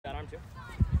arm too?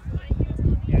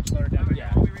 Yeah, just lower it down.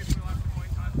 Yeah.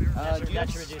 That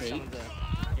should reduce some of the...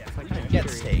 Yeah. Get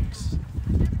steaks.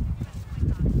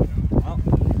 Well,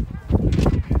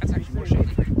 that's actually more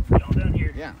shady. Put it all down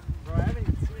here. Yeah.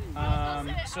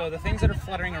 So the things that are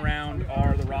fluttering around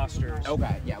are the rosters.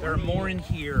 Okay, yeah. There are more in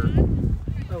here.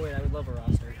 Oh wait, I would love a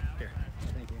roster. Here.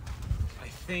 Thank you. I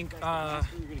think,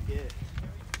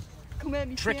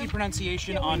 tricky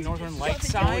pronunciation on Northern Lights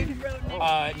side,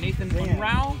 Nathan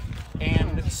Unrau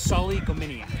and Sully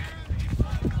Gominiak.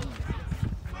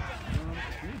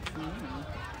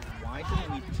 Why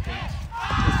didn't we take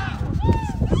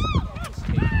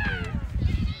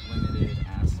a limited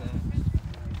asset?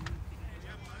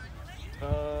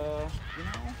 You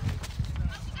know,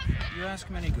 you ask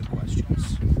many good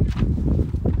questions.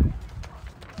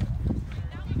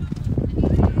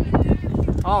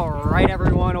 All right,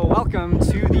 everyone, welcome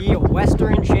to the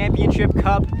Western Championship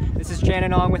Cup. This is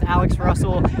Chanun with Alex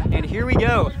Russell, and here we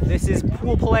go. This is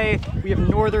pool play. We have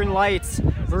Northern Lights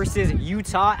versus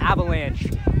Utah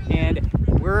Avalanche, and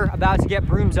we're about to get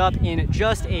brooms up in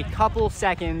just a couple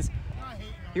seconds.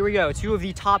 Here we go. Two of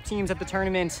the top teams at the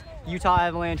tournament, Utah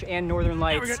Avalanche and Northern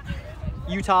Lights.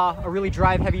 Utah, a really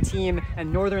drive-heavy team,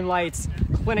 and Northern Lights,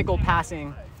 clinical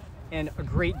passing and a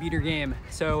great beater game.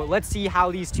 So let's see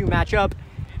how these two match up,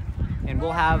 and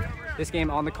we'll have this game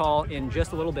on the call in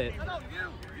just a little bit.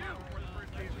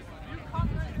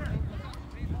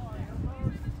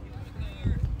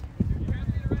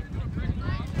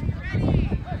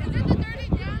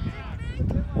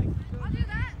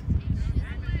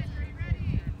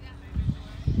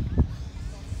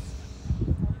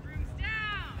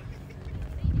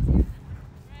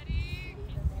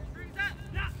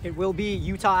 It will be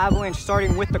Utah Avalanche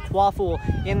starting with the quaffle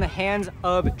in the hands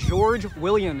of George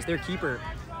Williams, their keeper.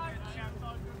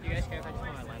 You guys care if I just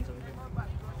put my lens over here?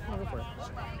 Oh, go for it.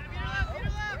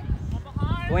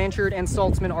 Blanchard and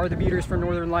Saltzman are the beaters for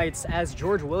Northern Lights as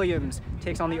George Williams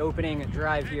takes on the opening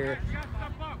drive here.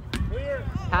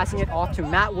 Passing it off to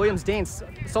Matt Williams-Danes.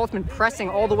 Saltzman pressing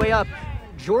all the way up.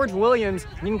 George Williams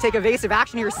needing to take evasive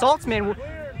action here. Saltzman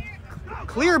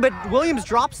clear, but Williams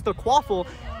drops the quaffle.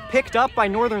 Picked up by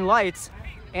Northern Lights,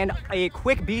 and a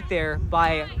quick beat there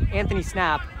by Anthony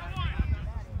Snap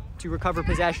to recover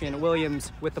possession.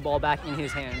 Williams with the ball back in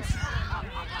his hands.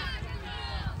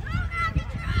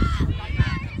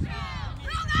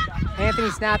 Anthony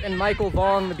Snap and Michael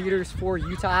Vong, the beaters for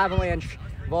Utah Avalanche.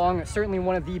 Vong, certainly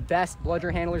one of the best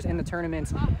bludger handlers in the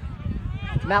tournament.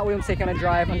 Matt Williams taking a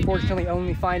drive, unfortunately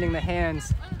only finding the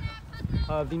hands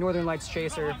of the Northern Lights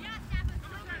chaser.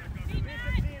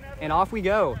 And off we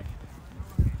go.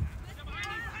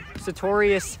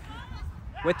 Sartorius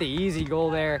with the easy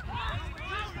goal there.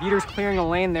 Beaters clearing a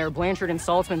lane there. Blanchard and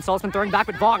Saltzman. Saltzman throwing back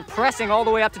with Vong, pressing all the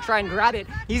way up to try and grab it.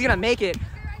 He's gonna make it.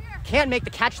 Can't make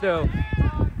the catch though.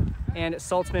 And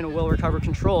Saltzman will recover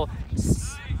control.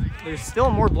 There's still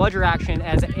more bludger action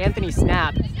as Anthony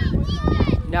Snap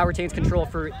now retains control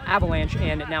for Avalanche,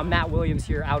 and now Matt Williams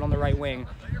here out on the right wing.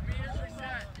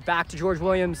 Back to George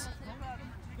Williams.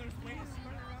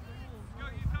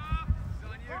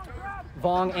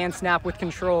 Vong and Snap with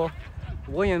control.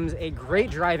 Williams, a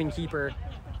great driving keeper,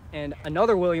 and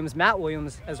another Williams, Matt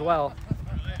Williams as well.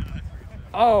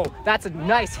 Oh, that's a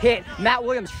nice hit. Matt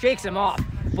Williams shakes him off.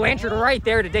 Blanchard right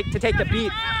there to take the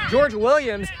beat. George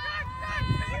Williams,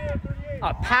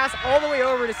 a pass all the way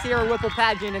over to Sierra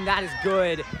Whipple-Padgett, and that is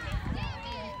good.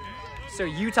 So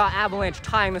Utah Avalanche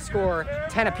tying the score,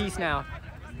 10 apiece now.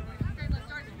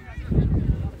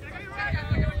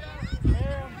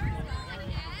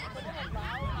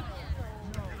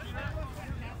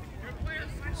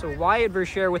 So Wyatt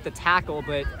Verschere with the tackle,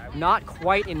 but not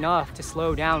quite enough to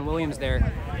slow down Williams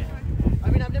there. I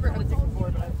mean, I've never heard it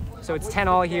before, but So it's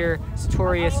 10-all here.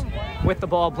 Sartorius with the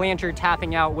ball. Blanchard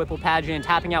tapping out Whipple-Padgett,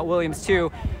 tapping out Williams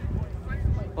too.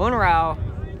 Unrau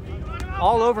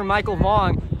all over Michael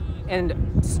Vong,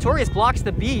 and Sartorius blocks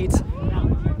the beat.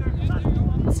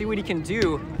 Let's see what he can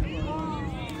do.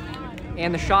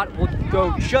 And the shot will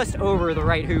go just over the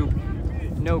right hoop.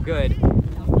 No good.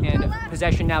 And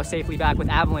possession now safely back with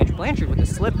Avalanche. Blanchard with a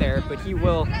slip there, but he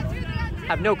will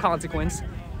have no consequence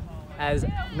as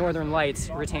Northern Lights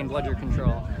retain bludger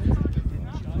control.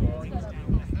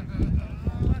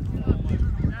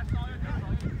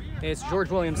 It's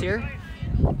George Williams here.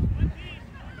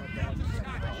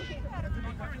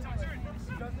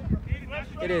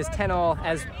 It is 10-all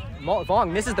as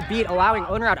Vong misses the beat, allowing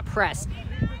Unrau to press.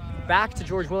 Back to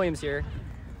George Williams here.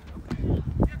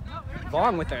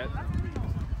 Vong with the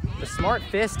smart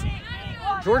fist.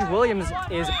 George Williams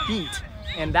is beat,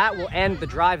 and that will end the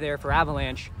drive there for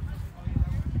Avalanche.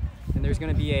 And there's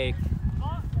going to be a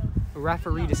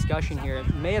referee discussion here.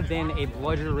 It may have been a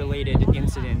bludger-related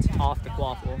incident off the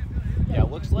quaffle. Yeah,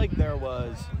 it looks like there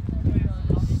was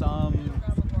some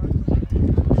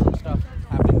stuff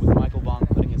happening with Michael Vong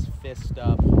putting his fist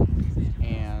up,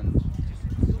 and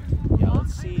yeah,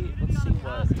 let's see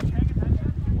what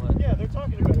Yeah, they're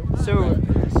talking about it. So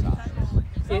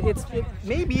decides. it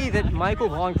may be that Michael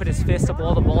Vong put his fist up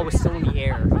while the ball was still in the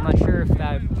air. I'm not sure if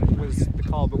that was the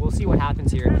call, but we'll see what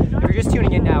happens here. If you're just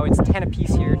tuning in now, it's 10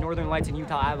 apiece here. Northern Lights and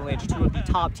Utah Avalanche, two of the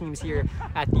top teams here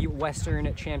at the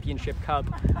Western Championship Cup,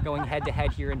 going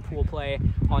head-to-head here in pool play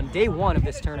on day one of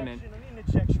this tournament. I need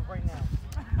to check you right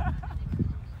now.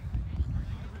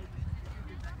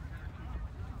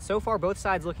 So far, both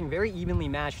sides looking very evenly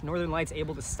matched. Northern Lights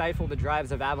able to stifle the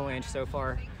drives of Avalanche so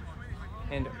far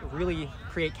and really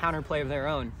create counterplay of their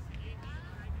own.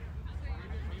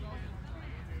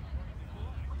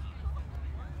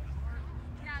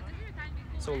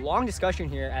 So long discussion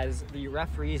here as the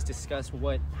referees discuss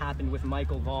what happened with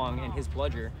Michael Vong and his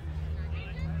bludger.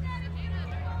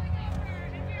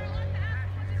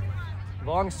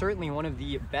 Vong certainly one of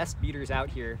the best beaters out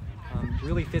here.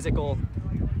 Really physical,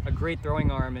 a great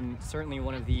throwing arm, and certainly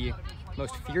one of the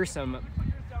most fearsome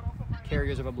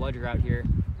carriers of a bludger out here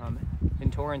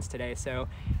in Torrance today. So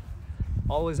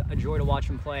always a joy to watch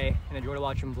him play and a joy to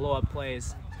watch him blow up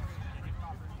plays.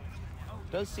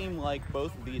 It does seem like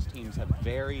both of these teams have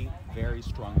very, very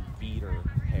strong beater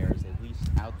pairs, at least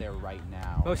out there right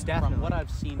now. Most And definitely. From what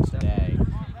I've seen today,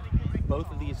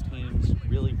 both of these teams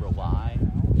really rely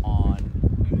on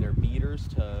their beaters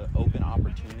to open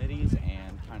opportunities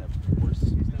and kind of force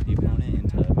the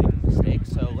opponent into making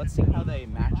mistakes. So let's see how they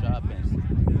match up and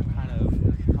who kind of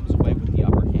comes away with the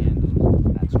upper hand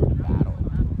in that sort of battle.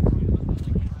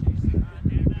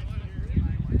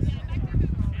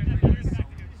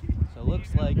 So it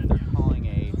looks like they're calling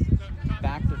a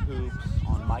back to hoops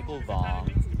on Michael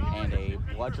Vong and a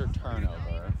bludger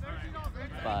turnover,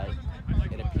 but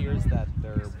it appears that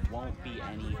there won't be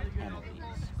any penalties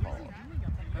called.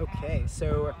 Okay,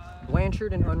 so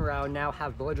Blanchard and Unruh now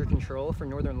have bludger control for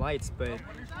Northern Lights, but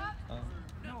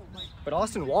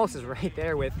Austin Wallace is right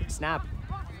there with Snap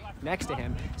next to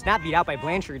him. Snap beat out by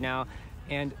Blanchard now,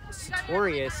 and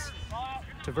Sartorius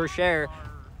to Vercher.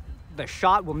 The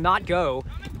shot will not go,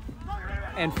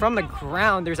 and from the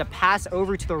ground there's a pass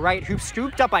over to the right, hoop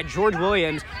scooped up by George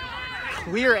Williams.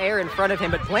 Clear air in front of him,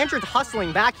 but Blanchard's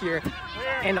hustling back here,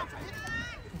 and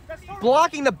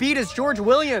blocking the beat is George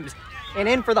Williams, and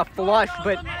in for the flush,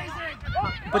 but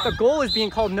the goal is being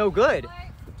called no good.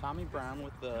 Tommy Brown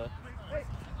with the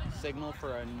signal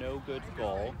for a no good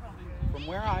goal. From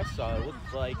where I saw, it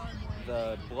looked like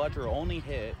the bludger only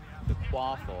hit the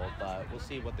quaffle, but we'll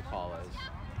see what the call is.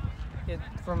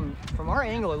 From our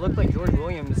angle, it looked like George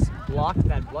Williams blocked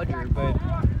that bludger, but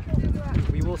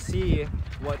we will see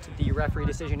what the referee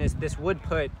decision is. This would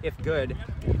put, if good,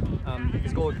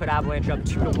 this goal would put Avalanche up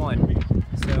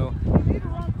 2-1. So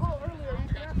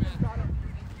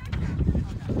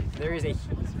there is a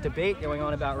debate going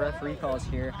on about referee calls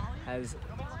here as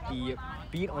the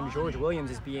beat on George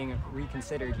Williams is being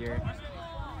reconsidered here.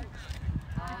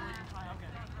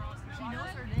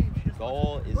 The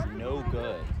goal is no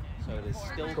good, so it is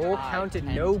still Goal tied counted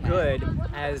 10-10. no good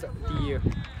as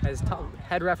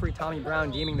head referee Tommy Brown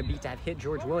deeming the beat to have hit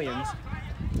George Williams.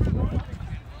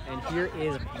 And here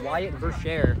is Wyatt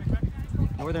Vercher,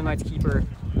 Northern Lights keeper,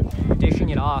 dishing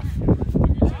it off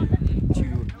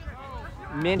to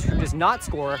Mint, who does not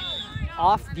score,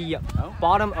 off the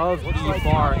bottom of the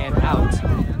bar and out.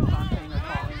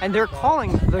 And they're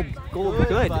calling the goal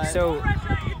good, so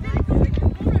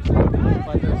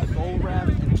but there's a goal ref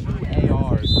and 2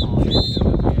 ARs calling it.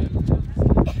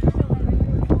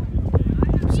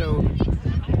 So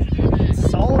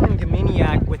Solomon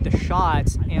Gominiak with the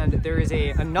shots, and there is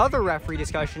another referee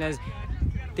discussion as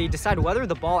they decide whether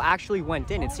the ball actually went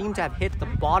in. It seemed to have hit the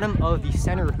bottom of the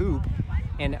center hoop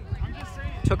and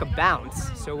took a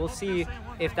bounce. So we'll see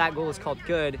if that goal is called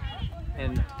good.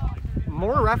 And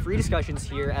more referee discussions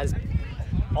here as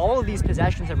all of these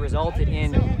possessions have resulted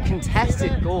in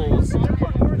contested goals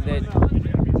that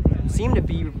seem to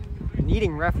be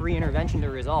needing referee intervention to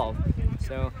resolve.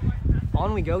 So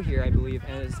on we go here, I believe,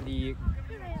 as the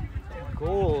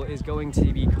goal is going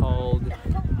to be called.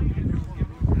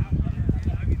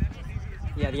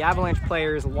 Yeah, the Avalanche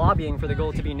players lobbying for the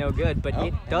goal to be no good, but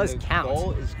it does count. The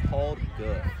goal is called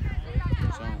good.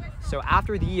 So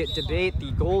after the debate,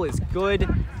 the goal is good,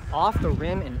 off the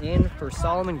rim and in for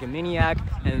Solomon Gominiak,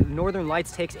 and Northern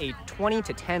Lights takes a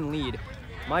 20-10 lead.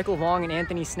 Michael Vong and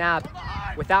Anthony Snap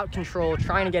without control,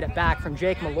 trying to get it back from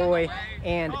Jake Malloy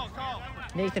and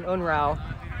Nathan Unruh.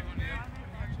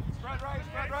 Spread right,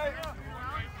 spread right.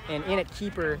 And in at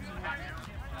keeper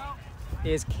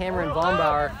is Cameron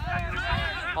Vombauer.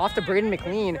 Off to Braden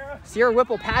McLean. Sierra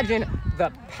Whipple Pageant,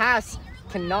 the pass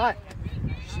cannot,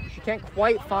 she can't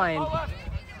quite find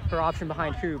her option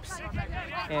behind hoops.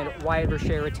 And Wyatt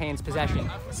Vercher retains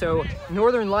possession. So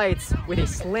Northern Lights with a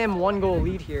slim 1-goal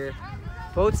lead here.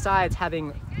 Both sides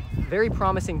having very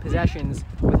promising possessions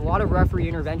with a lot of referee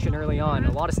intervention early on,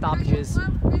 a lot of stoppages, a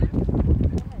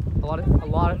lot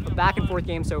of back and forth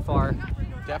game so far.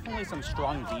 Definitely some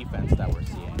strong defense that we're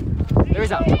seeing.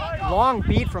 There's a long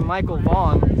beat from Michael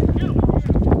Vong.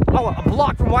 Oh, a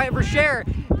block from Wyatt Vercher.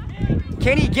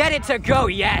 Can he get it to go?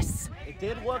 Yes. It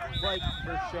did look like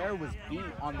Vercher was beat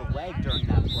on the leg during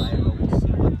that play, but we'll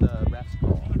see what the refs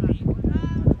call.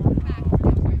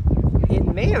 It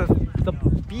may have, the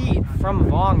beat from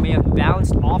Vong may have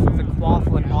bounced off of the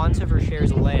quaffle and onto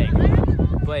Vercher's leg.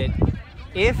 But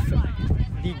if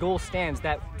the goal stands,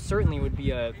 that certainly would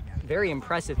be a very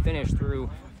impressive finish through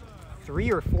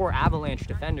 3 or 4 Avalanche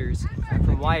defenders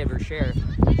from Wyatt Vercher.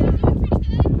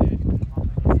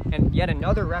 And yet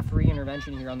another referee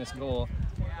intervention here on this goal.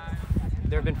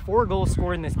 There have been 4 goals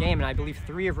scored in this game, and I believe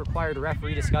 3 have required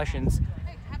referee discussions.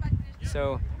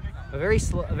 So a very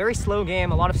slow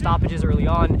game, a lot of stoppages early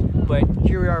on, but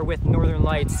here we are with Northern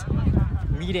Lights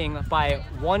leading by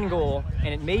 1 goal,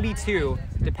 and it may be 2,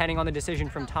 depending on the decision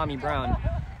from Tommy Brown.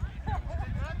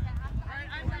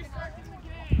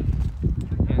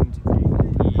 And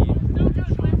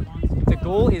the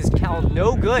goal is called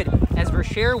no good, as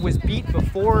Vercher was beat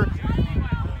before,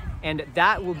 and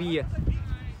that will be a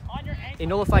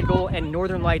nullified goal, and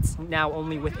Northern Lights now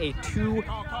only with a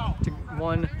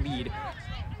 2-1 lead.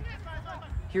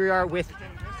 Here we are with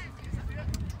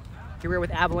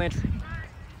Avalanche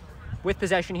with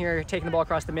possession here, taking the ball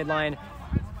across the midline.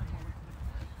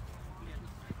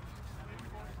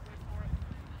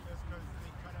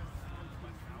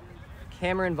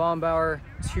 Cameron Vombauer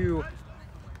to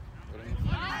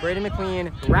Braden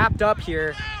McLean, wrapped up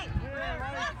here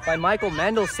by Michael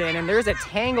Mendelson, and there's a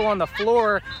tangle on the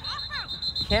floor.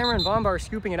 Cameron Vombauer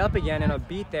scooping it up again, and a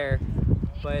beat there,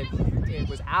 but it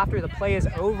was after the play is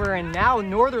over, and now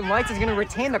Northern Lights is going to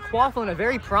retain the quaffle in a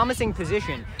very promising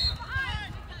position.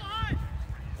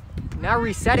 Now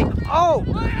resetting. Oh,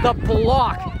 the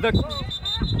block.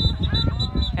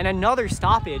 And another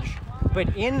stoppage,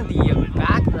 but in the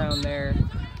background there,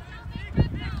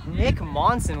 Nick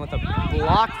Monson with a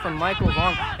block from Michael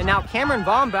Vong. And now Cameron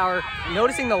Vombauer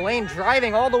noticing the lane,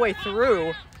 driving all the way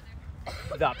through.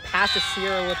 The pass to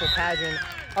Sierra Whipple Pageant.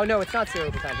 Oh no, it's not Sierra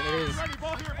Whipple Pageant. It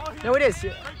is. No, it is.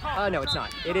 No, it's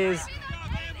not. It is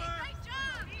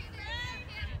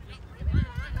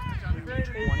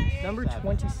number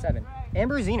 27,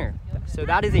 Amber Zehner. So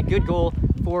that is a good goal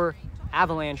for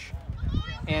Avalanche,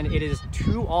 and it is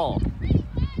 2-all.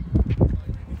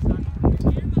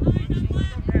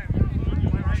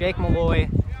 Jake Malloy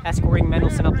escorting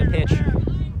Mendelson up the pitch.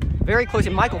 Very close,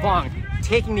 and Michael Vong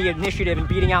taking the initiative and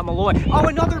beating out Malloy. Oh,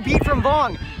 another beat from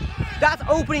Vong. That's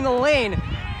opening the lane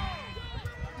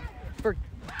for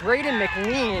Braden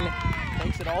McLean.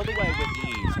 Takes it all the way with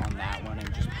ease on that one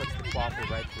and just puts the quaffle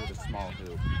right through the small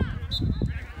hoop.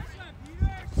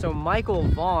 So Michael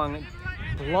Vong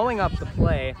blowing up the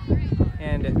play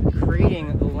and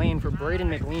creating the lane for Braden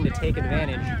McLean to take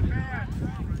advantage.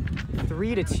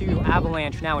 3-2,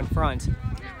 Avalanche now in front.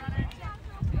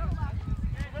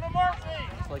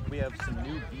 Looks like we have some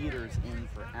new beaters in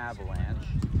for Avalanche.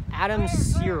 Adam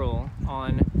Cyril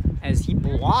on as he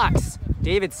blocks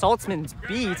David Saltzman's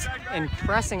beat and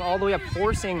pressing all the way up,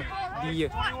 forcing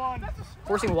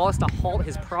Wallace to halt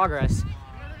his progress.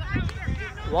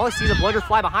 Wallace sees a bludger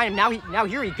fly behind him. Now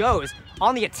here he goes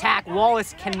on the attack.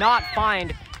 Wallace cannot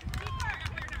find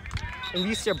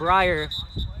Alicia Breyer,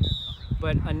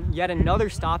 but yet another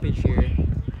stoppage here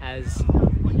as,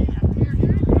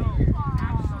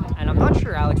 and I'm not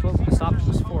sure, Alex, what the stoppage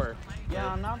was for. Yeah,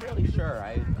 I'm not really sure.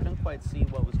 I couldn't quite see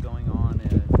what was going on.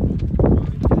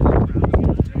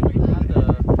 We'll have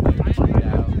to find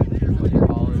out what the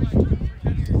call is.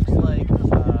 Looks like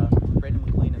Braden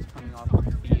McLean is coming off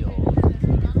the field.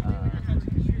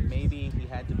 Maybe he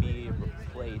had to be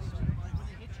replaced.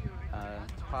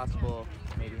 It's possible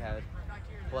maybe had a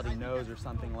bloody nose or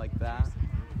something like that.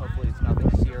 Hopefully it's nothing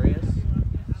serious.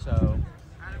 So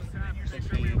I think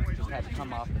he just had to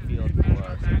come off the field for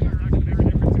us.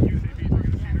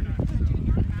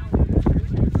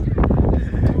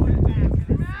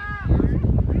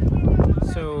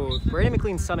 So Braden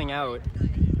McLean subbing out,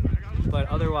 but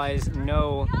otherwise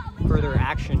no further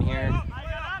action here.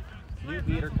 New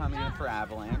beater coming in for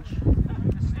Avalanche.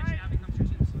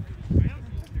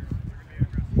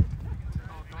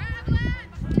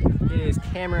 It is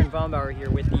Cameron Vombauer here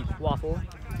with the waffle.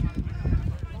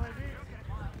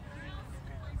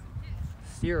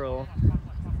 Cyril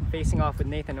facing off with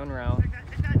Nathan Unrau.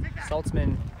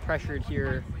 Saltzman pressured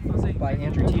here by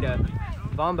Andrew Tita.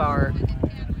 Vombauer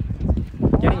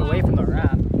getting away from the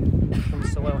wrap from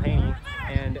Salil Haney.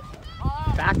 And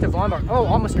back to Vombauer. Oh,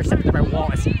 almost intercepted by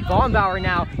Wallace. Vombauer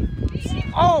now.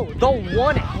 Oh, the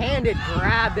one-handed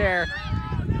grab there.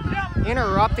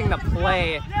 Interrupting the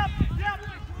play.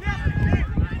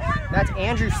 That's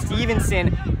Andrew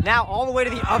Stevenson. Now all the way to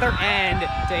the other end.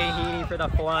 Haney for the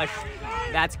flush.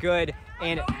 That's good.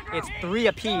 And it's 3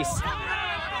 apiece.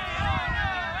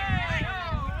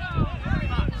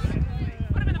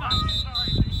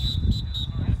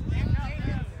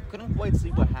 Couldn't quite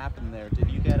see what happened there. Did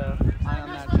you get an eye on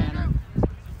that, Tanner?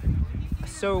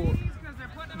 So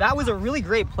that was a really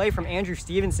great play from Andrew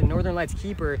Stevenson, Northern Lights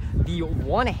keeper. The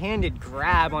one-handed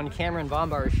grab on Cameron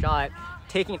Vombauer's shot,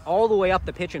 taking it all the way up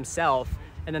the pitch himself,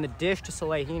 and then the dish to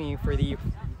Salih Haney for the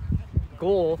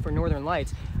goal for Northern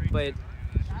Lights. But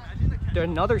there's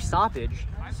another stoppage.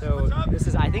 So this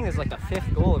is, I think this is like the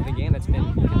 5th goal of the game that's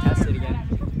been contested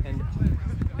again. And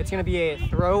it's gonna be a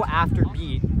throw after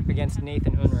beat against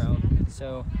Nathan Unrau.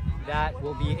 So that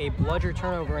will be a bludger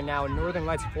turnover, and now Northern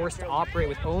Lights forced to operate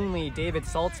with only David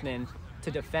Saltzman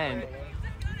to defend.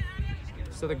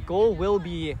 So the goal will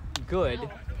be good,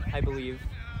 I believe.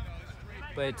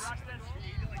 But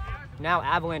now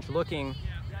Avalanche looking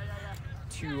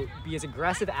to be as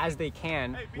aggressive as they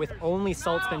can with only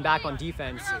Saltzman back on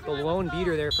defense. The lone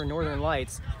beater there for Northern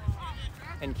Lights.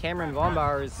 And Cameron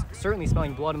Vombauer is certainly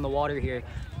smelling blood in the water here.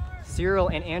 Cyril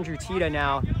and Andrew Tita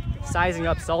now sizing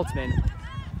up Saltzman.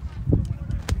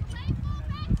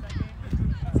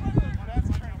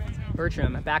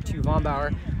 Bertram back to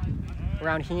Vombauer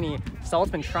around Haney.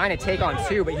 Saltzman trying to take on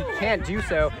 2, but he can't do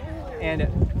so. And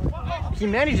he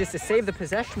manages to save the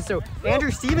possession. So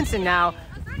Andrew Stevenson now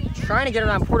trying to get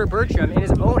around Porter Bertram in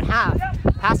his own half.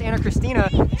 Past Anna Christina.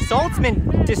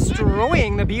 Saltzman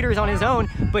destroying the beaters on his own,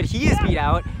 but he is beat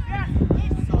out.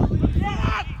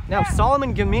 Now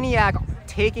Solomon Gominiak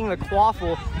taking the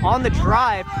quaffle on the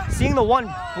drive, seeing the one,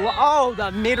 oh,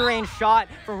 the mid-range shot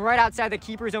from right outside the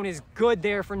keeper zone is good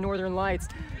there for Northern Lights.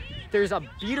 There's a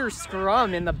beater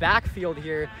scrum in the backfield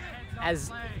here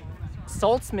as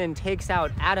Saltzman takes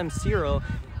out Adam Cyril.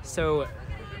 So,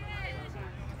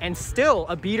 and still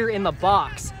a beater in the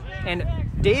box. And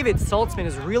David Saltzman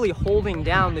is really holding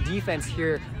down the defense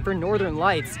here for Northern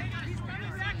Lights.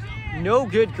 No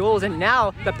good goals, and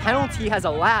now the penalty has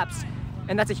elapsed,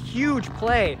 and that's a huge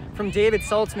play from David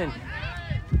Saltzman.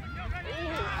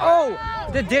 Oh,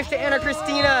 the dish to Anna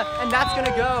Christina, and that's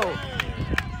gonna go.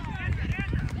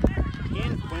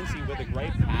 Ian Quincy with a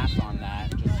great pass on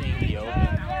that, just seeing the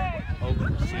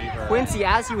open receiver. Quincy,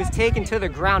 as he was taken to the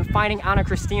ground, finding Anna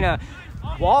Christina.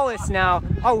 Wallace now,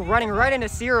 oh, running right into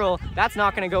Cyril. That's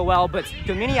not gonna go well, but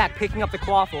Dominiak picking up the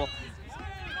quaffle.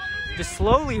 Just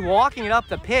slowly walking it up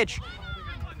the pitch.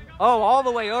 Oh, all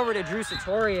the way over to Drew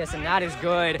Sartorius, and that is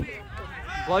good.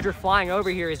 Bludger flying over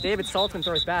here as David Saltzman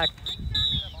throws back.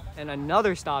 And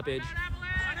another stoppage.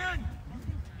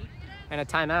 And a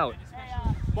timeout.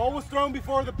 Ball was thrown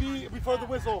before the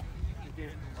whistle.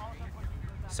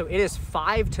 So it is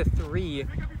 5-3,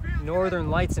 Northern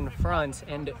Lights in front,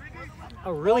 and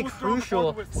a really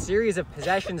crucial series of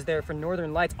possessions there for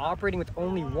Northern Lights, operating with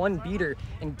only 1 beater,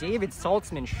 and David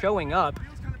Saltzman showing up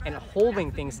and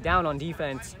holding things down on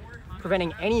defense,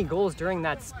 preventing any goals during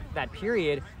that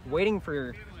period, waiting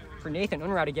for Nathan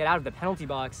Unrau to get out of the penalty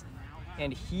box,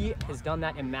 and he has done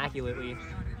that immaculately.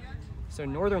 So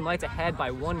Northern Lights ahead by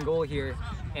 1 goal here,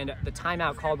 and the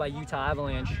timeout called by Utah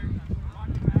Avalanche.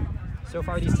 So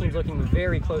far these teams looking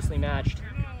very closely matched,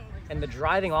 and the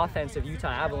driving offense of Utah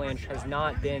Avalanche has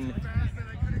not been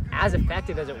as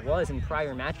effective as it was in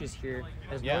prior matches here,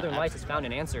 as Northern Lights has found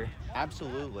an answer.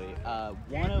 Absolutely.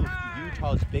 One of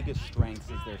Utah's biggest strengths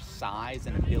is their size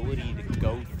and ability to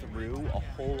go through a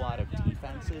whole lot of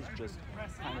defenses, just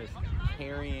kind of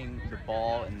carrying the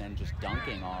ball and then just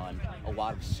dunking on a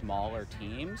lot of smaller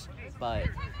teams. But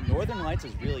Northern Lights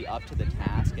is really up to the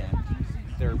task, and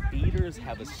their beaters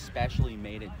have especially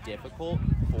made it difficult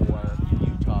for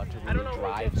Utah to really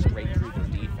drive straight through their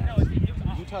defense.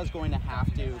 Utah's going to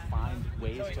have to find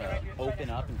ways to open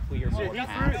up and clear more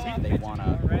paths if they want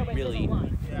to really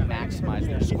maximize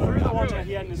their scoring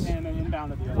opportunities.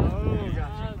 Oh,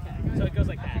 gotcha. Okay. So it goes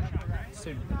like that.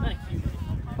 So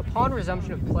upon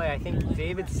resumption of play, I think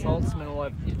David Saltzman will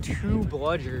have 2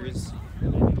 bludgers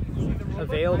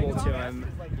available to him.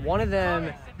 One of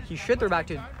them he should throw back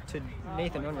to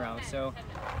Nathan Unrau. So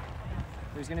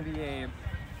there's going to be a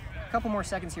couple more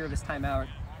seconds here of this timeout.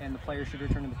 and the player should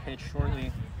return to the pitch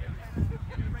shortly.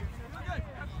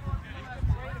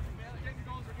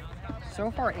 So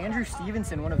far, Andrew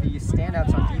Stevenson, one of the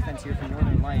standouts on defense here for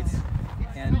Northern Lights.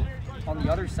 And on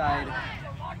the other side,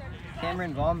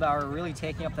 Cameron Vombauer really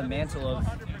taking up the mantle of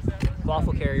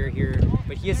waffle carrier here,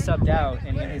 but he is subbed out,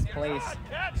 and in his place,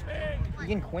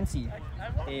 Ian Quincy,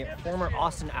 a former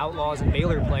Austin Outlaws and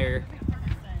Baylor player,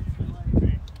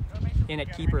 in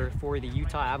at keeper for the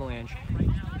Utah Avalanche.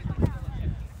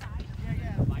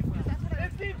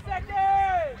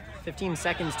 15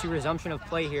 seconds to resumption of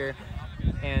play here,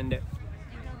 and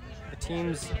the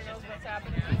teams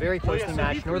very closely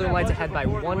matched. Northern Lights ahead by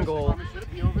 1 goal.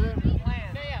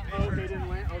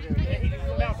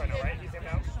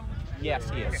 Yes,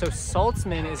 he is. So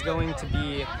Saltzman is going to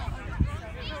be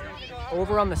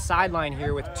over on the sideline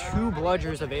here with 2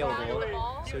 bludgers available.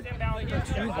 So 2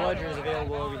 bludgers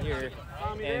available over here,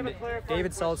 and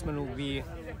David Saltzman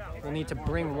will need to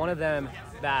bring one of them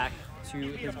back to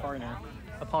his partner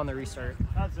upon the restart.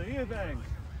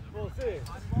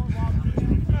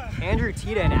 Andrew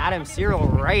Tita and Adam Cyril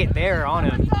right there on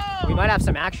him. We might have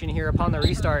some action here upon the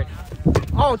restart.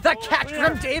 Oh, the catch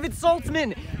from David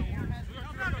Saltzman!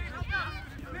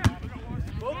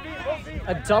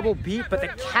 A double beat, but the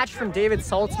catch from David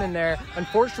Saltzman there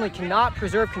unfortunately cannot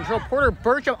preserve control. Porter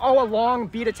Burcham, oh, a long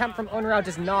beat attempt from Unrau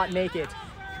does not make it.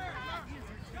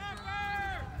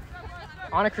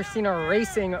 Anna Christina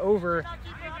racing over,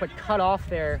 but cut off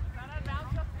there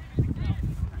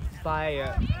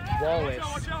by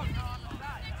Wallace.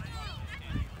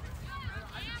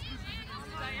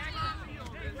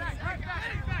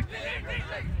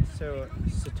 So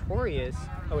Sartorius,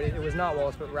 oh, it was not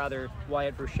Wallace, but rather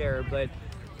Wyatt Brashear, but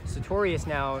Sartorius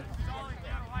now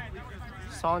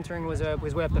sauntering was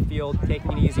way up the field,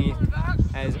 taking it easy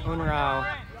as Unrau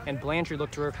and Blanchard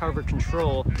look to recover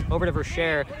control. Over to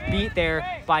Brashear, beat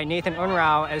there by Nathan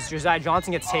Unrau as Josiah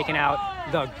Johnson gets taken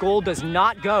out. The goal does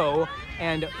not go,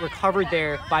 and recovered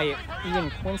there by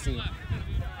Ian Quincy.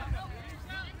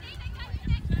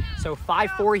 So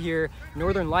 5-4 here,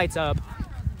 Northern Lights up.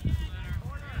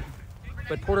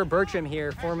 But Porter Burcham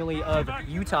here, formerly of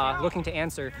Utah, looking to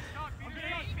answer.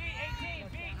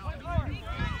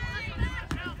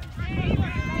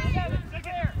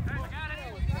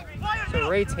 So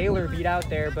Ray Taylor beat out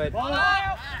there, but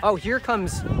oh, here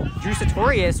comes Drew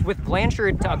Sartorius with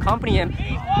Blanchard to accompany him.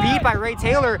 Beat by Ray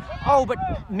Taylor. Oh, but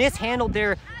mishandled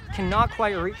there. Cannot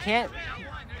quite,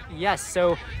 yes,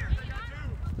 so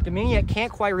Dominiak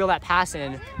can't quite reel that pass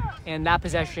in, and that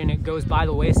possession goes by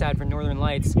the wayside for Northern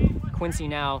Lights. Quincy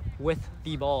now with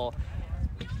the ball.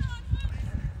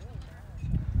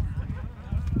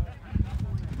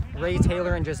 Ray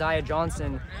Taylor and Josiah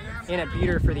Johnson in at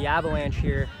beater for the Avalanche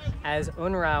here as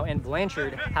Unrau and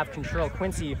Blanchard have control.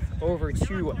 Quincy over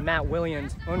to Matt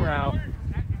Williams. Unrau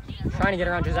trying to get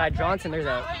around Josiah Johnson. There's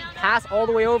a pass all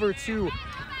the way over to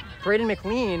Braden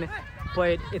McLean,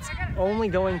 but it's only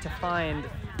going to find...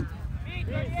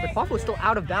 The Quaffle is still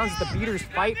out of bounds as the beaters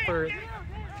fight for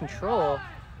control,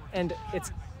 and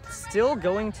it's still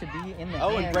going to be in the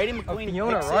hands and Braden of McLean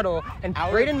Fiona Ruddle. And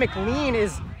Braden McLean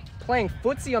is playing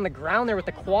footsie on the ground there with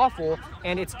the Quaffle,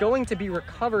 and it's going to be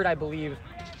recovered, I believe,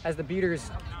 as the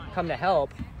beaters come to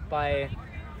help by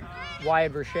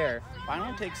Wyatt Brashear.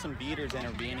 Finally takes some beaters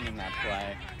intervening in that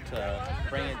play to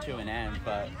bring it to an end,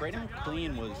 but Braden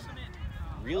McLean was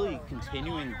really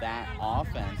continuing that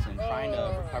offense and trying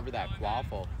to recover that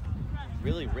Quaffle.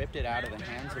 Really ripped it out of the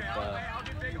hands of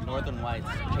the Northern Lights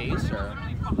chaser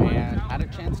and had a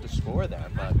chance to score there,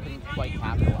 but couldn't quite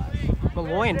capitalize.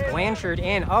 Malloy and Blanchard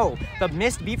in. Oh, the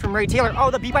missed beat from Ray Taylor.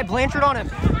 Oh, the beat by Blanchard on him.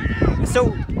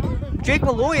 So Jake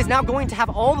Malloy is now going to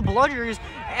have all the bludgers.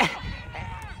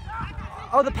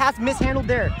 Oh, the pass mishandled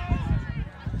there.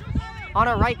 On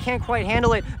our right, can't quite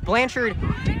handle it. Blanchard,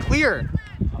 clear.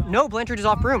 No, Blanchard is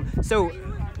off broom. So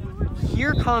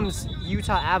here comes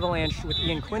Utah Avalanche with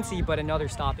Ian Quincy, but another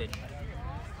stoppage.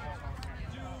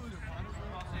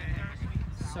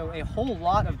 So a whole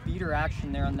lot of beater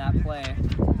action there on that play,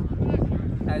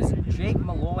 as Jake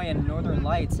Malloy and Northern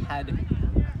Lights had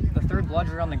the third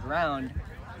bludger on the ground,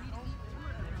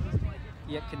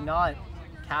 yet could not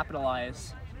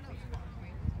capitalize.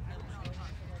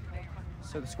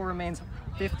 So the score remains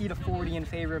 50-40 in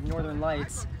favor of Northern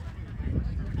Lights.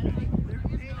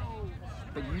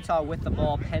 But Utah with the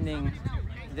ball pending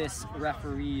this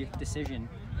referee decision.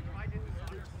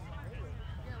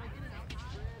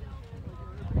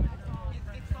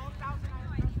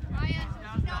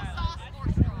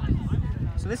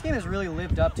 So this game has really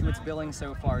lived up to its billing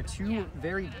so far. Two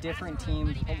very different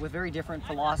teams with very different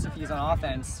philosophies on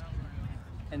offense,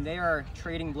 and they are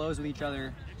trading blows with each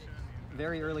other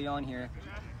very early on here.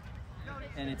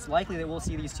 And it's likely that we'll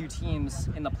see these two teams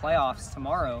in the playoffs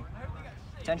tomorrow,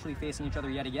 potentially facing each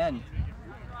other yet again.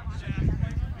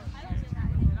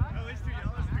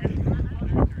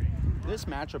 This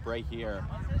matchup right here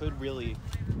could really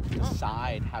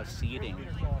decide how seeding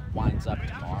winds up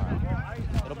tomorrow.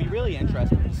 It'll be really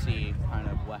interesting to see kind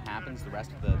of what happens the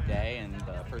rest of the day and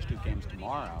the first two games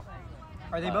tomorrow.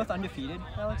 Are they both undefeated,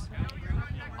 Alex?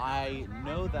 I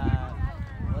know that,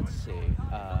 let's see.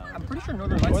 I'm pretty sure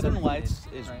Northern Lights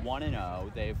is right.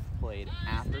 1-0. They've played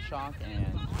Aftershock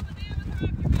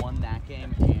and won that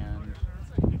game. And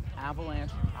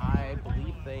Avalanche, I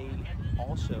believe they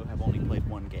also have only played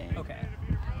one game. Okay.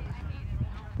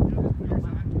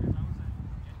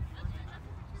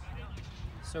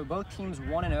 So both teams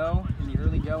 1-0 in the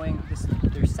early going. This is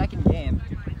their second game,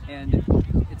 and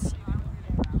it's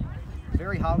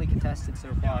very hotly contested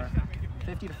so far.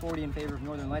 50-40 in favor of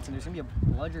Northern Lights, and there's going to be a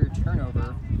bludger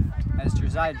turnover as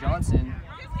Josiah Johnson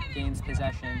gains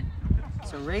possession.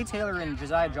 So Ray Taylor and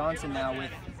Josiah Johnson now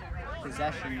with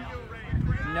possession.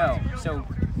 No. So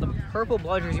the purple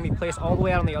bludger is going to be placed all the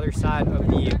way out on the other side of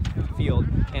the field,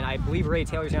 and I believe Ray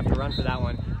Taylor's going to have to run for that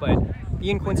one. But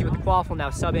Ian Quincy with the quaffle now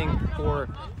subbing for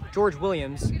George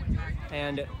Williams,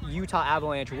 and Utah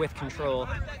Avalanche with control.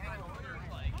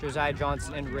 Josiah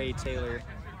Johnson and Ray Taylor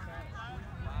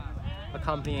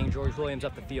accompanying George Williams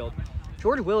up the field.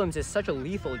 George Williams is such a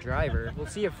lethal driver. We'll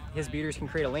see if his beaters can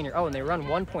create a lane here. Oh, and they run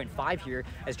 1.5 here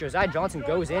as Josiah Johnson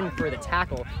goes in for the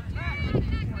tackle.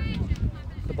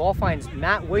 The ball finds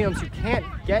Matt Williams, who can't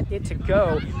get it to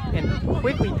go, and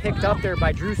quickly picked up there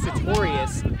by Drew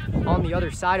Sartorius on the other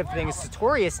side of things.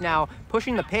 Sartorius now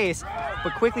pushing the pace,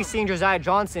 but quickly seeing Josiah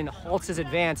Johnson halts his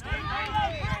advance.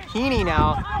 Heaney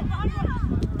now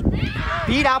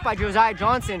beat out by Josiah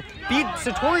Johnson.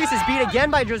 Sartorius is beat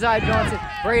again by Josiah Johnson.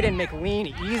 Braden McLean,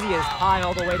 easy as pie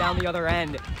all the way down the other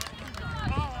end.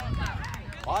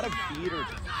 A lot of beater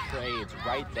trades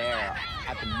right there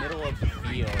at the middle of the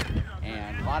field,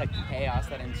 and a lot of chaos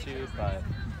that ensued, but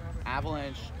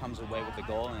Avalanche comes away with the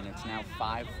goal, and it's now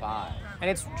 5-5. And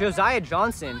it's Josiah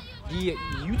Johnson, the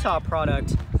Utah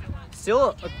product,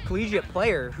 still a collegiate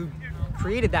player who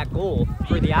created that goal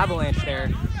for the Avalanche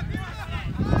there.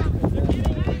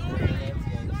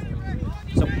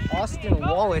 So Austin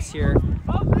Wallace here,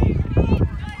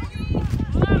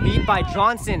 beat by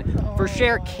Johnson.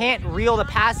 Verschere can't reel the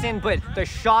pass in, but the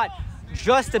shot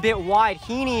just a bit wide.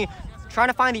 Heaney trying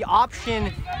to find the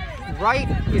option right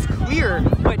is clear,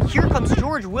 but here comes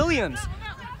George Williams.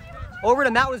 Over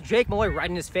to Matt with Jake Malloy right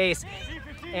in his face,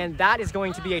 and that is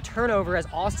going to be a turnover as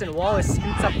Austin Wallace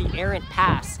scoops up the errant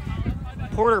pass.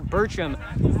 Porter Burcham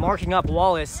marking up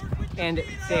Wallace, and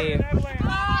the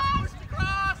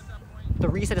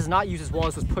reset does not use as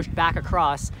Wallace was pushed back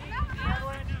across.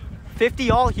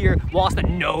 50 all here. Wallace the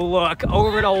no look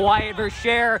over to Wyatt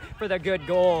Verschere for the good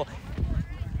goal.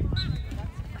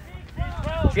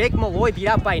 Jake Malloy beat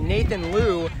out by Nathan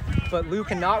Liu, but Liu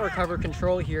cannot recover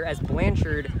control here as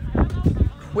Blanchard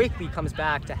quickly comes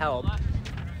back to help.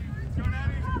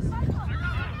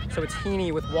 So it's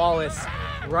Heaney with Wallace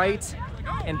right,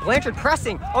 and Blanchard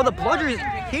pressing. Oh, the bludgers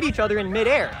hit each other in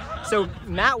midair. So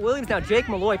Matt Williams now, Jake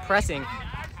Malloy pressing.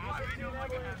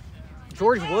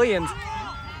 George Williams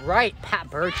right, Pat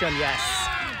Burcham, yes.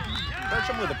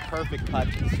 Burcham with a perfect cut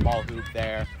to the small hoop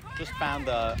there. Just found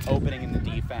the opening in the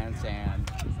defense,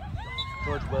 and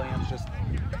George Williams just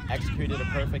executed a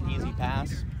perfect easy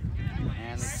pass,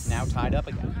 and it's now tied up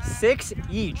again. 6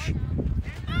 each.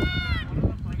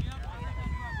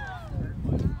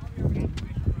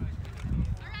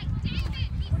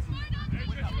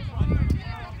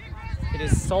 It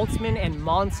is Saltzman and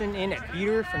Monson in at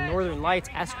beater for Northern Lights,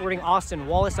 escorting Austin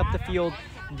Wallace up the field.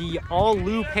 The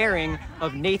all-Lou pairing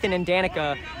of Nathan and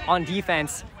Danica on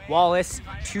defense. Wallace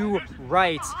to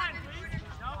right.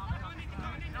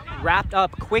 Wrapped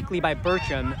up quickly by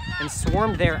Burcham and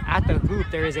swarmed there at the hoop.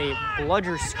 There is a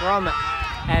bludger scrum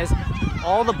as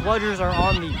all the bludgers are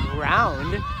on the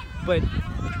ground, but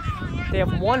they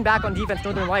have one back on defense,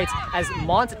 Northern Lights, as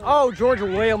George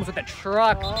Williams with a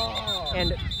truck.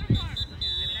 And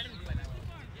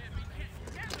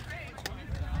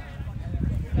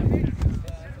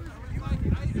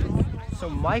so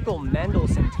Michael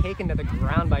Mendelson taken to the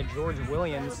ground by George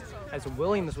Williams as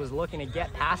Williams was looking to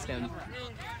get past him.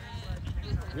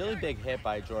 Really big hit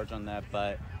by George on that,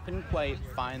 but couldn't quite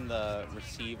find the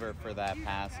receiver for that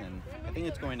pass, and I think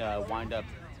it's going to wind up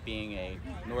being a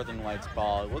Northern Lights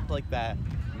ball. It looked like that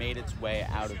made its way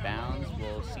out of bounds.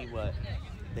 We'll see what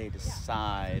they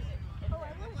decide.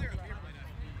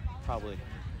 Probably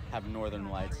have Northern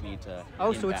Lights need to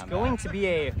Oh, so it's inbound going that. to be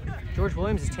a George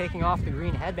Williams is taking off the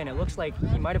green headband. It looks like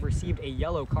he might have received a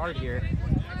yellow card here.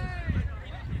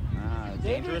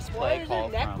 Dangerous play call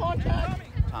from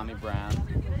Tommy Brown.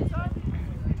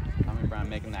 Tommy Brown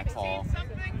making that call.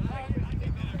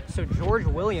 So George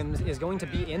Williams is going to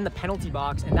be in the penalty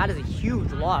box, and that is a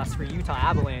huge loss for Utah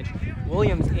Avalanche.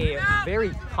 Williams, a very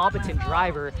competent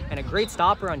driver and a great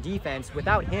stopper on defense.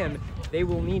 Without him, they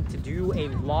will need to do a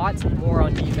lot more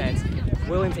on defense.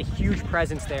 Williams, a huge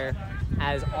presence there,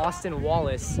 as Austin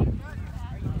Wallace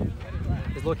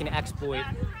is looking to exploit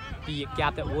the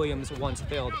gap that Williams once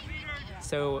filled.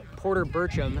 So Porter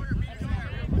Burcham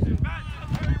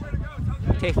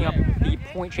taking up the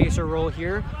point chaser role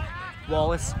here.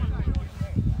 Wallace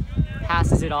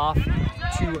passes it off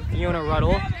to Fiona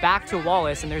Ruddle, back to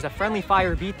Wallace, and there's a friendly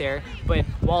fire beat there, but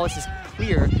Wallace is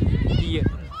clear. The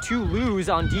two Loos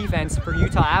on defense for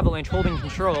Utah Avalanche holding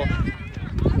control.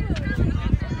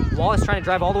 Wallace trying to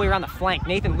drive all the way around the flank.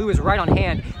 Nathan Liu is right on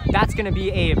hand. That's going to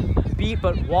be a beat,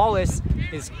 but Wallace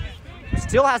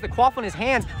still has the quaff in his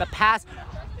hands. The pass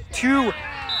to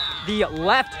the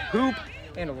left hoop,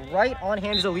 and right on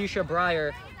hand is Alicia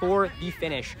Breyer for the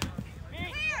finish.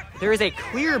 There is a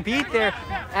clear beat there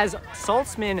as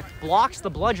Saltzman blocks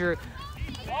the bludger,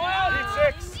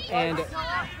 and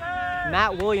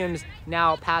Matt Williams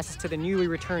now passes to the newly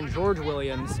returned George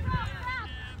Williams.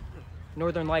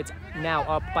 Northern Lights now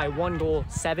up by 1 goal,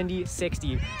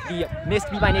 70-60. The missed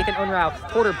beat by Nathan Unrau.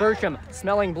 Porter Burcham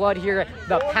smelling blood here.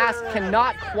 The pass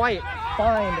cannot quite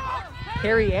find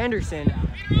Harry Anderson.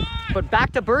 But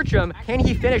back to Burcham. Can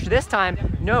he finish this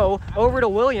time? No. Over to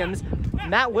Williams.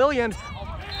 Matt Williams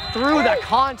through the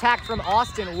contact from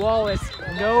Austin Wallace.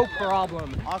 No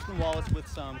problem. Austin Wallace with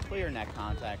some clear neck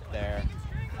contact there.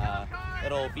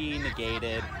 It'll be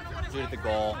negated due to the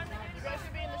goal.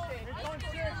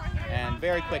 And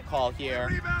very quick call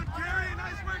here.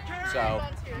 So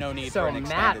no need for an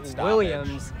extended stoppage. Matt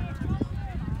Williams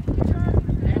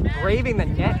braving the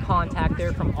net contact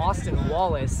there from Austin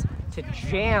Wallace to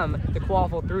jam the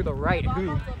quaffle through the right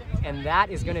hoop. And that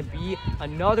is going to be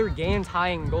another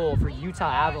game-tying goal for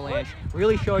Utah Avalanche.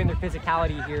 Really showing their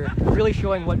physicality here. Really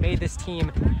showing what made this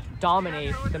team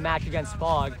dominate the match against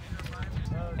Fog.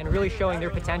 And really showing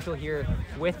their potential here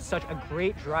with such a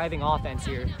great driving offense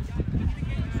here.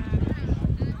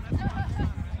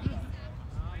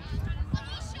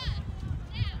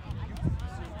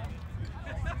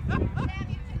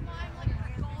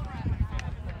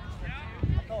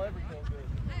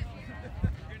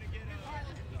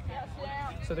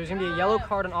 So there's going to be a yellow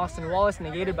card on Austin Wallace,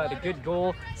 negated by the good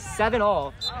goal.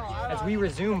 7-all as we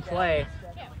resume play.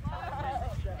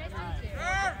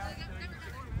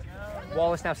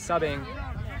 Wallace now subbing.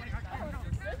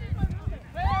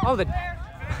 Oh, the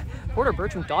Porter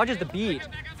Burcham dodges the beat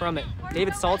from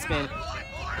David Saltzman.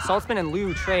 Saltzman and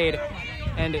Liu trade.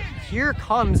 And here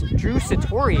comes Drew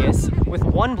Sartorius with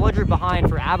one bludger behind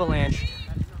for Avalanche.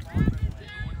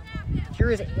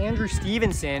 Here is Andrew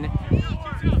Stevenson.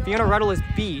 Fiona Ruddle is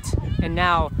beat, and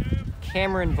now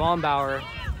Cameron Vombauer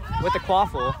with the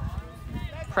quaffle,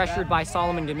 pressured by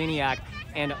Solomon Gominiak,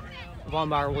 and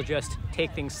Vombauer will just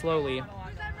take things slowly.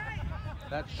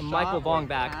 That Michael Vong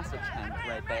back. Pass attempt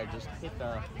right there just hit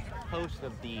the post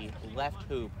of the left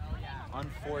hoop.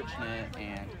 Unfortunate,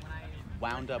 and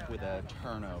wound up with a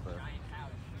turnover.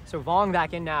 So Vong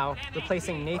back in now,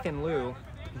 replacing Nathan Liu.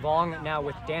 Vong now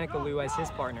with Danica Liu as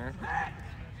his partner.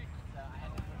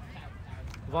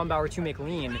 Vombauer to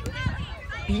McLean.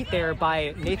 Beat there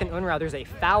by Nathan Unrau. There's a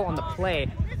foul on the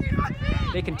play.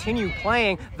 They continue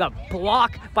playing. The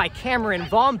block by Cameron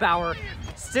Vombauer.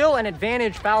 Still an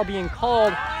advantage foul being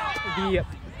called. The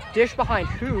dish behind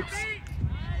hoops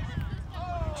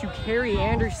to Carrie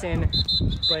Anderson,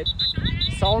 but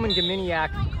Solomon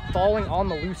Gominiak falling on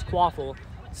the loose quaffle.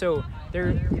 So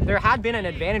there had been an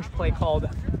advantage play called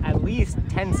at least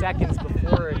 10 seconds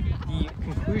before the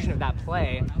conclusion of that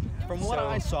play. From what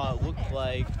I saw, it looked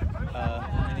like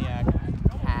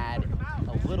Gominiak had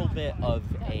a little bit of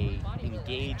a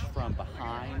engage from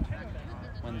behind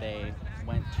when they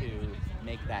went to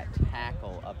make that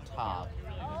tackle up top,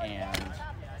 and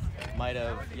might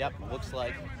have, yep, looks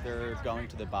like they're going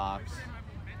to the box.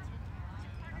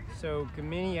 So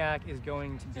Gominiak is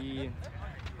going to be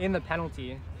in the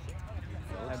penalty.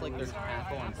 It looks like their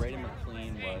tackle on Brady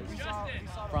McLean was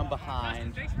from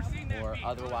behind or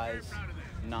otherwise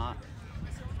not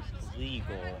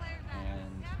legal,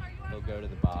 and they'll go to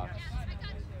the box.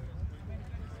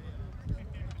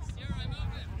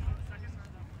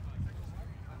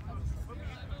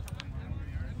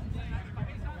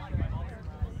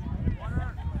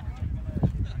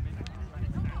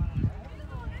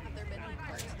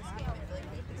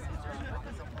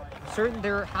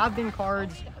 there have been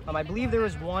cards. I believe there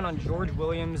was one on George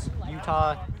Williams,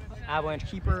 Utah Avalanche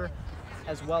keeper,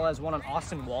 as well as one on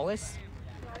Austin Wallace,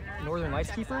 Northern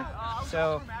Lights keeper.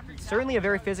 So certainly a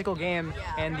very physical game,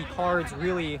 and the cards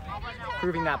really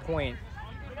proving that point.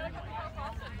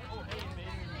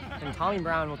 And Tommy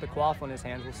Brown with the quaffle in his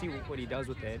hands. We'll see what he does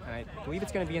with it. And I believe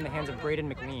it's going to be in the hands of Braden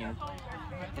McLean.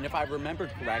 And if I remembered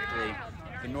correctly,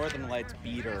 the Northern Lights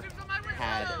beater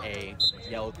had a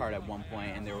yellow card at one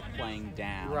point, and they were playing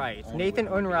down. Right. Nathan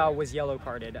Unrau was yellow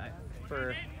carded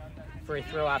for a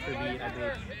throw after beat, I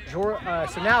believe.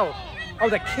 So now,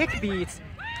 the kick beats,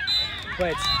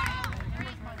 but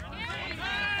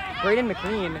Braden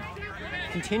McLean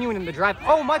continuing in the drive.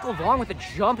 Oh, Michael Vaughn with the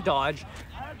jump dodge.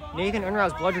 Nathan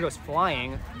Unrau's bludger goes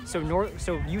flying. So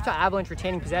Utah Avalanche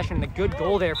retaining possession, and the good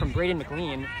goal there from Braden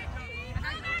McLean.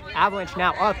 Avalanche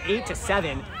now up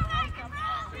 8-7.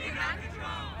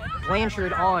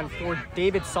 Blanchard on for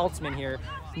David Saltzman here.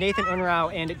 Nathan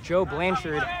Unrau and Joe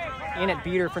Blanchard in at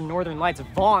beater for Northern Lights.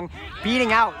 Vong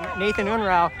beating out Nathan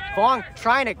Unrau. Vong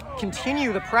trying to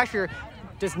continue the pressure.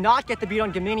 Does not get the beat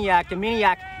on Gominiak.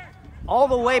 Gominiak all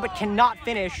the way but cannot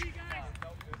finish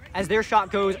as their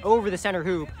shot goes over the center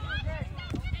hoop.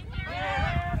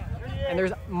 And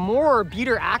there's more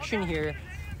beater action here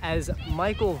as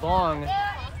Michael Vong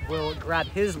will grab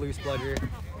his loose bludger.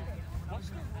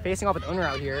 Facing off with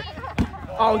Unrau here.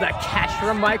 Oh, the catch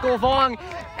from Michael Vong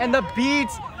and the beat.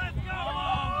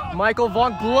 Michael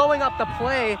Vong blowing up the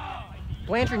play.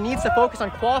 Blanchard needs to focus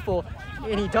on quaffle,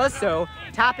 and he does so,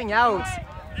 tapping out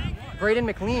Braden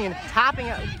McLean, tapping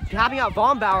out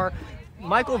Vombauer.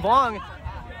 Michael Vong,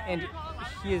 and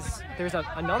there's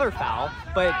another foul,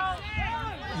 but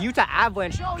Utah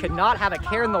Avalanche could not have a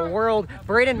care in the world.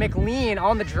 Braden McLean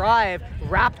on the drive,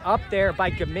 wrapped up there by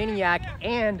Gominiak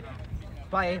and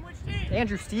by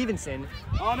Andrew Stevenson.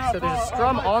 So there's a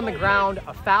scrum on the ground,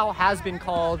 a foul has been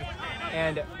called,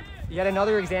 and yet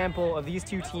another example of these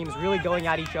two teams really going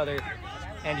at each other.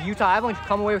 And Utah Avalanche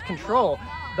come away with control.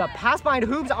 The pass behind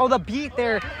hoops, the beat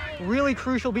there, really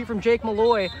crucial beat from Jake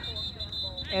Malloy.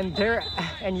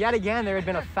 And yet again, there had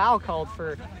been a foul called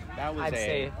for, that was I'd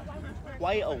say,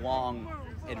 quite a long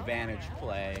advantage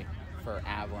play for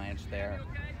Avalanche there.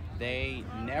 They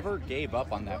never gave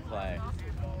up on that play.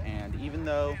 And even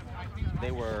though they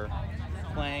were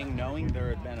playing knowing there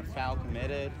had been a foul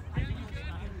committed,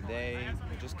 they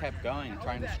just kept going,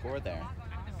 trying to score there.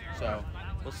 So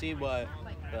we'll see what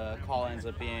the call ends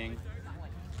up being.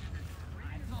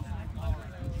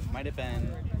 Might have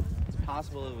been, it's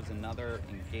possible it was another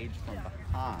engage from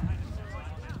behind.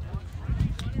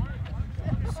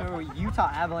 So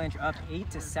Utah Avalanche up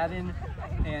 8-7,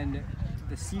 and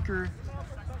the Seekers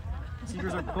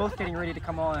are both getting ready to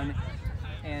come on.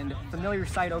 And familiar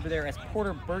sight over there as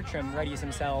Porter Bertram readies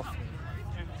himself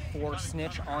for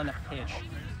snitch on the pitch.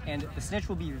 And the snitch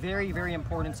will be very, very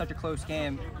important in such a close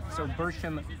game. So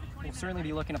Bertram will certainly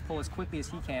be looking to pull as quickly as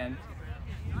he can.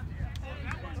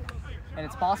 And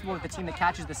it's possible that the team that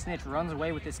catches the snitch runs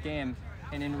away with this game.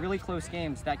 And in really close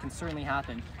games, that can certainly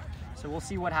happen. So we'll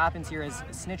see what happens here as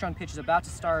snitch on pitch is about to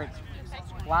start.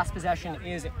 Last possession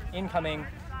is incoming.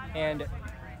 And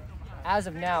as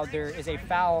of now, there is a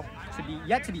foul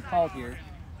yet to be called here,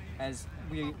 as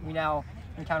we now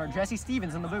encounter Jesse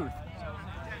Stevens in the booth.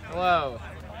 Hello,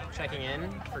 checking in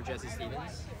for Jesse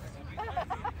Stevens.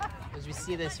 As we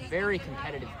see this very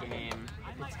competitive game,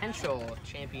 potential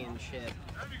championship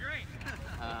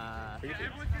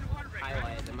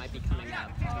highlight that might be coming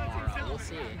up tomorrow. We'll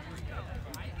see.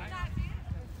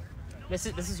 This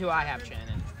is who I have,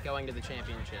 Chanun, going to the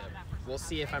championship. We'll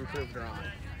see if I'm proved wrong.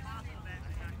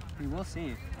 We will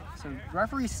see. So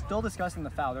referees still discussing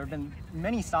the foul. There have been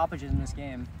many stoppages in this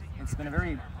game. It's been a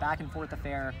very back and forth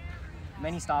affair,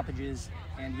 many stoppages,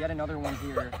 and yet another one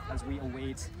here as we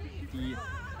await the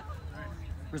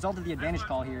result of the advantage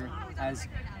call here, as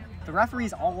the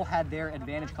referees all had their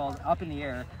advantage calls up in the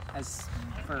air as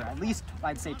for at least,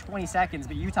 I'd say, 20 seconds,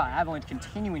 but Utah Avalanche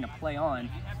continuing to play on.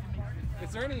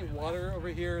 Is there any water over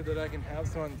here that I can have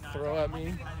someone throw at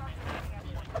me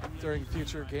during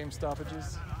future game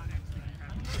stoppages?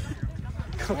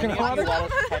 Coconut water?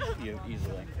 Let us catch you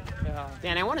easily. Yeah.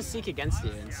 Dan, I want to seek against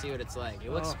you and see what it's like.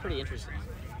 It looks pretty interesting.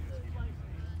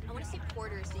 I want to see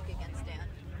Porter seek against Dan.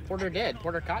 Porter did.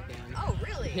 Porter caught Dan. Oh,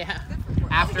 really? Yeah. Good for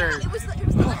Porter. After it was the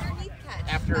underneath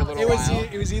catch. after a little while.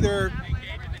 It was either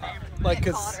like Get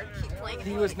because caught or keep playing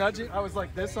he it. was nudging. I was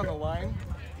like this on the line,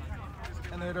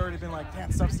 and they had already been like,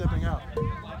 "Dan, stop stepping out,"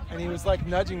 and he was like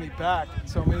nudging me back.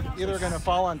 So I'm either gonna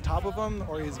fall on top of him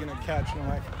or he's gonna catch. And I'm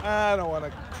like, I don't want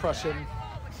to crush him.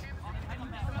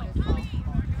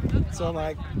 So I'm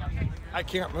like, I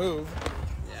can't move.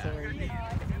 thing.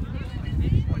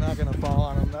 I'm not going to fall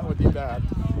on him. That would be bad.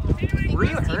 Were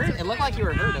you hurt? It looked like you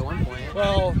were hurt at one point.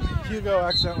 Well, Hugo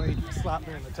accidentally slapped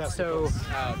me in the testicles. So,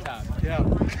 Oh, tough. Yeah.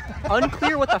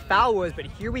 unclear what the foul was, but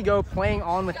here we go, playing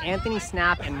on with Anthony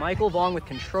Snap and Michael Vaughn with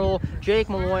control. Jake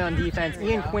Malloy on defense.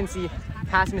 Ian Quincy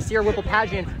passing to Sierra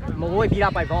Whipple-Pageant. Malloy beat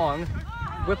out by Vaughn.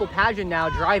 Whipple-Pageant now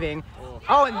driving.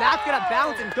 Oh, and that's going to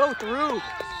bounce and go through.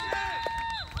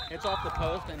 It's off the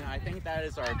post, and I think that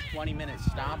is our 20-minute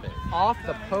stoppage. Off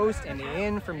the post and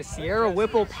in from the Sierra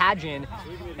Whipple-Pageant,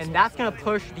 and that's going to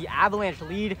push the Avalanche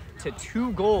lead to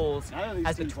 2 goals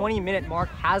as the 20-minute mark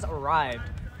has arrived.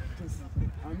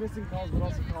 I'm missing calls, but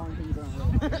also calling things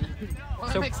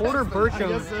out. So Porter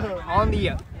Bertram on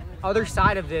the other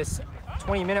side of this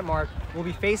 20-minute mark will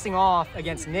be facing off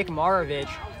against Nick Marovich,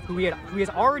 who he has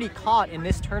already caught in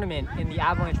this tournament in the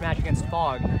Avalanche match against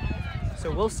Fog. So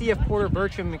we'll see if Porter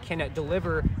Bertram can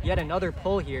deliver yet another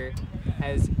pull here,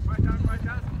 as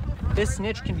this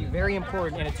snitch can be very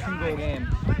important in a 2-goal game.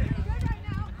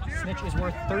 Snitch is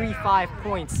worth 35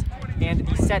 points, and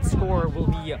the set score will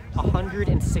be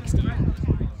 160.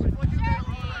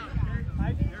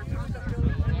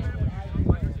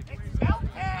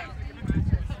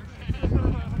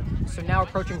 So now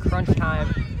approaching crunch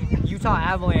time, Utah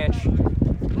Avalanche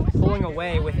pulling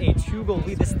away with a 2-goal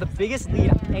lead. This is the biggest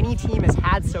lead any team has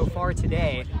had so far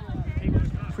today.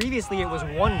 Previously it was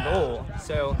 1 goal,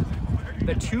 so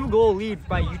the 2-goal lead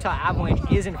by Utah Avalanche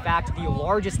is in fact the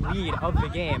largest lead of the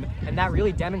game, and that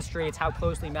really demonstrates how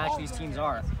closely matched these teams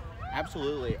are.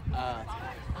 Absolutely.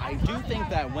 I do think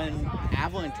that when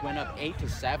Avalanche went up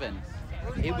 8-7,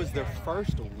 it was their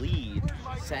first lead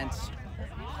since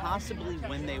possibly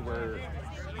when they were,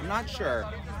 I'm not sure.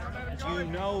 Do you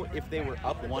know if they were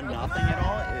up 1-0 at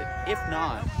all? If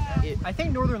not, I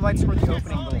think Northern Lights scored the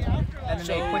opening goal, and then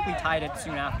they quickly tied it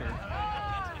soon after.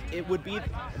 it would be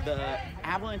the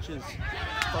Avalanche's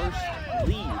first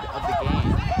lead of the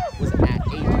game was at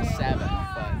 8-7,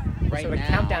 but right So the now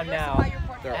countdown now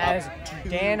they're as up 2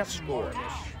 Dan scores.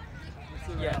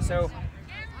 Yeah, so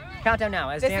countdown now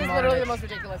as This Dan is literally the Marnovich most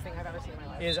ridiculous thing I've ever seen in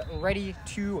my life. is ready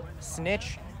to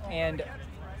snitch, and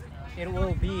it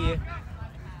will be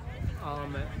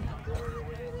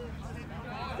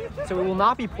so it will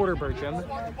not be Porter Bertram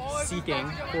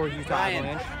seeking for Utah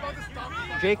Avalanche.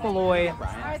 Jake Malloy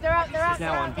Alright, they're out. is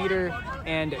now on beater,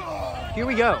 and here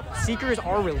we go. Seekers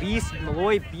are released.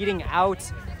 Malloy beating out.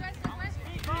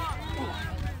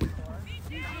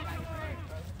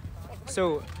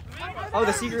 So, oh,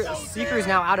 the seeker is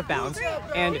now out of bounds,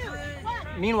 and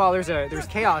meanwhile there's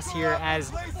chaos here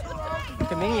as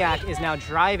Dominiak is now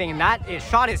driving, and that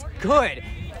shot is good.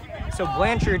 So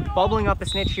Blanchard bubbling up the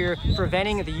snitch here,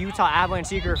 preventing the Utah Avalanche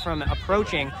seeker from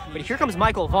approaching. But here comes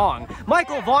Michael Vong.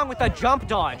 Michael Vong with a jump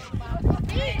dodge,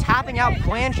 tapping out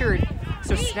Blanchard.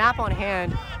 So snap on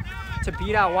hand to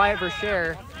beat out Wyatt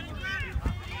Verschere.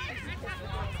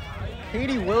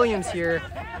 Katie Williams here,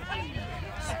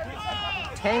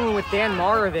 tangling with Dan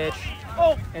Marovich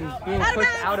and being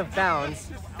pushed out of bounds.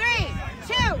 3,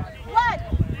 2, 1.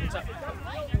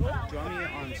 Join me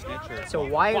on Snitcher. So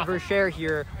Wyatt Verschere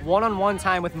here, one-on-one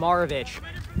time with Marovich.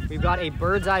 We've got a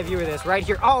bird's eye view of this right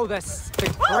here. Oh, the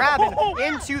grab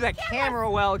into the camera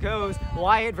well goes.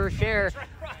 Wyatt Verschere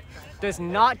does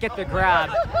not get the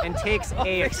grab and takes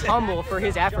a tumble for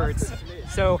his efforts.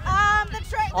 So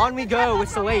on we go with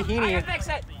Soleil Heaney.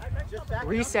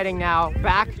 Resetting now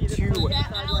back to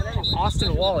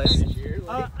Austin Wallace.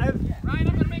 Ryan, I'm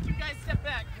gonna make you guys step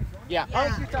back. Yeah.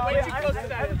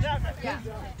 Yeah.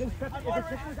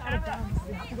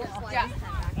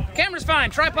 Camera's fine.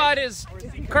 Tripod is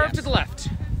curved to the left.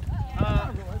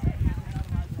 I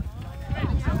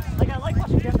like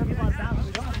watching different people on sound.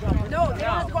 We don't have to go off room. No, they don't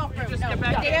have to go off room. Just No, get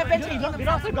back. they have been We taking don't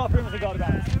themselves. have to go off room if they go to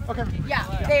bed. Okay.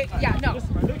 No. Just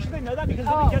make sure they know that because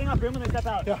they'll be getting off room when they step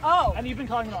out. Oh. And you've been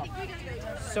calling them off.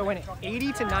 So an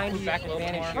 80 to 90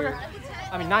 advantage here.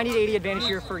 90 to 80 advantage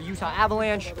here for Utah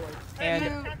Avalanche,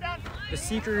 and the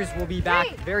Seekers will be back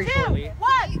very shortly.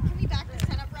 1. Can we back this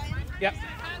 10 up, Ryan? Yep.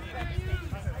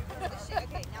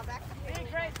 Okay, now back.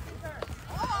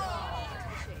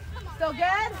 Still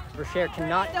good? Verschere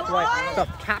cannot quite. The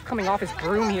cap coming off his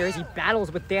broom here as he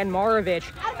battles with Dan Marovich.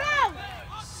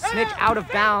 Snitch out of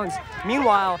bounds.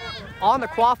 Meanwhile, on the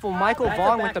quaffle, Michael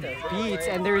Vong with the beats,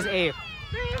 and there's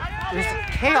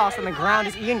chaos on the ground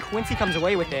as Ian Quincy comes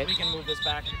away with it. We can move this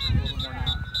back a little bit more now.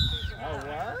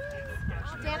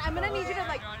 Dan, I'm gonna need you to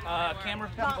like. Camera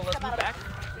people, let's move back.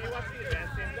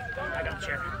 I got the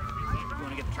chair. You want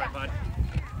to get the tripod?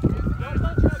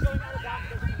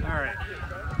 All right.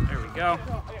 There we go.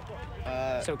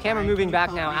 So camera moving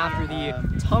back now after the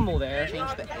tumble there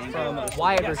change the from angle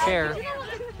Wyatt Vercher.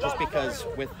 just because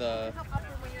with the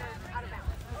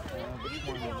which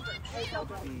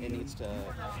one it needs to.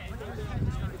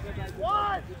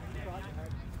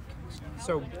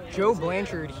 So Joe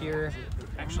Blanchard here,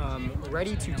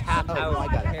 ready to tap out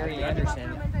Harry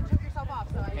Anderson.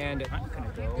 And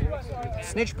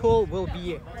snitch pull will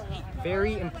be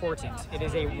very important. It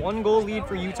is a 1-goal lead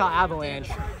for Utah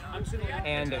Avalanche,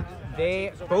 and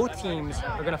both teams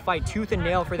are going to fight tooth and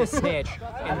nail for this snitch.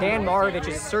 And Dan Marovich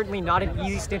is certainly not an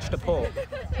easy snitch to pull.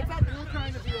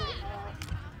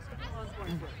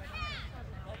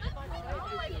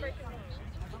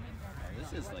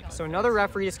 So another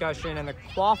referee discussion, and the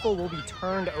quaffle will be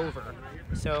turned over.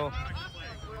 So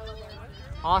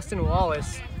Austin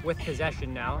Wallace with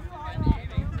possession now.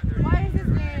 Why is his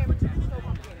name so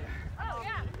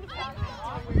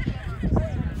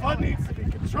Fun needs to be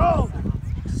controlled.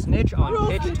 Snitch on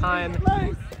pitch time.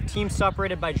 Team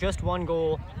separated by just 1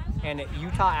 goal, and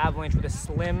Utah Avalanche with a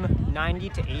slim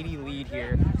 90-80 lead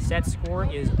here. Set score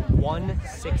is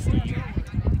 160.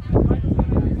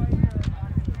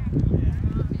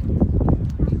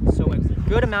 So a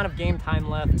good amount of game time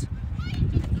left,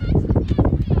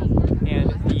 and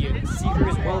the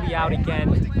Seekers will be out again.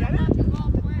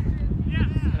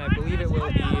 And I believe it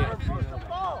will be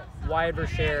Wyatt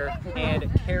Vercher and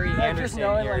Carrie Anderson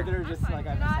here.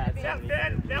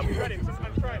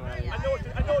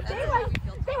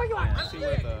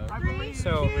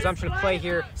 So resumption of play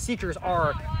here. Seekers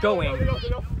are going,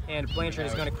 and Blanchard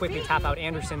is going to quickly tap out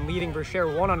Anderson, leaving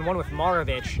Vercher one-on-one with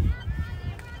Marovich.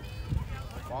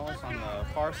 Wallace on the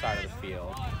far side of the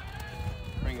field.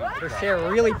 Vercher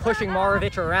really pushing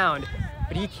Marovich around,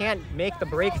 but he can't make the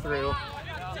breakthrough.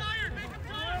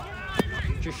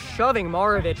 Just shoving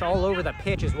Marovich all over the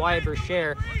pitch is Wyatt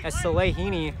Vercher, as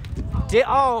Salehini did.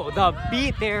 Oh, the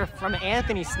beat there from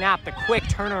Anthony Snap, the quick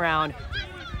turnaround.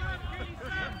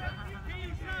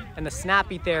 And the snap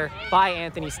beat there by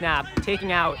Anthony Snap,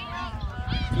 taking out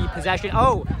the possession.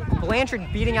 Oh,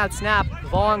 Blanchard beating out Snap.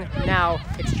 Vaughn now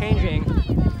exchanging.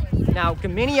 Now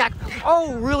Gminiak,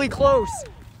 oh, really close.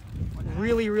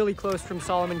 Really close from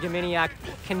Solomon Gminiak.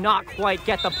 Cannot quite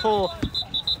get the pull.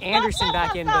 Anderson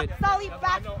back in, but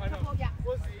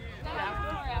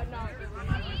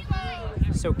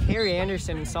so Carrie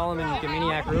Anderson and Solomon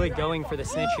Gminiak really going for the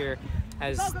snitch here,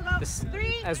 as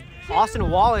Austin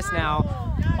Wallace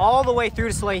now all the way through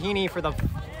to Salehini for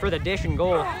the dish and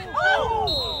goal.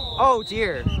 Oh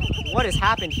dear, what has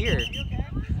happened here?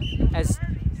 As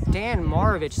Dan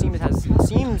Marovich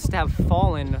seems to have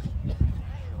fallen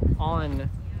on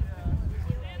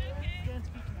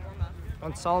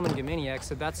Solomon Gminiak,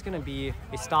 so that's going to be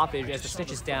a stoppage as the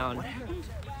snitch is down. I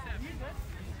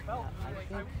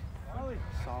think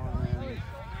Solomon,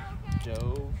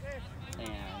 Joe,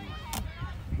 and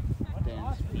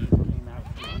Dan's feet came out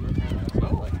from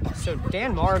under him. So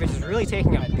Dan Marovich is really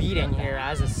taking a beating here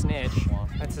as a snitch.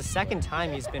 That's the second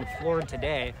time he's been floored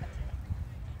today.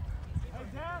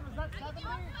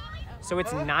 So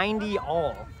it's 90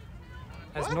 all,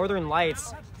 as Northern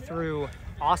Lights through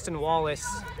Austin Wallace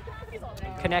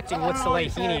connecting with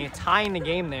Salehini, tying the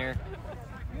game there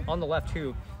on the left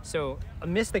hoop. So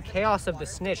amidst the chaos of the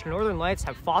snitch, Northern Lights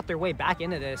have fought their way back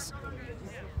into this.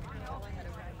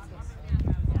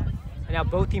 And now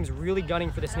both teams really gunning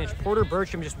for the snitch. Porter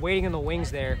Bertram just waiting in the wings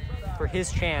there for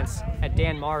his chance at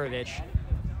Dan Marovich.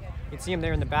 You can see him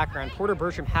there in the background. Porter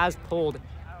Bertram has pulled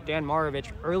Dan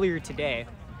Marovich earlier today.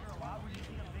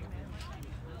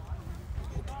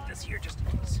 This here just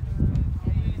is.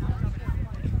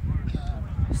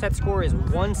 Set score is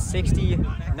 160,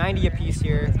 90 apiece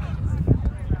here.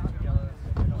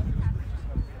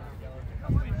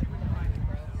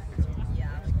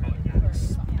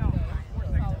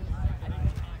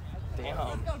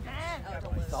 Damn.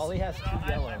 Solly has 2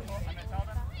 yellows.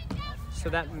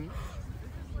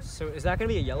 So is that going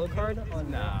to be a yellow card?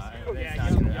 No, it's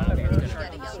not going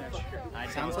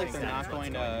to. Sounds like they're not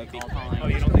going to be calling. Oh,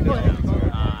 you don't think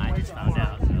they're I just found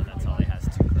out, so that's all he has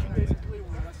 2 cards.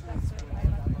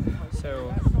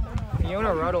 So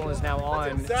Fiona Ruddle is now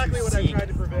on exactly to what I seek tried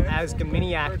to prevent. as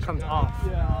Gminiak comes off.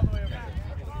 Yeah.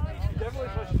 Definitely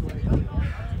pushes away.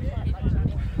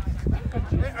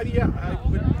 Yeah, I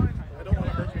don't want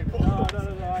to hurt people. No,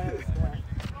 I understand.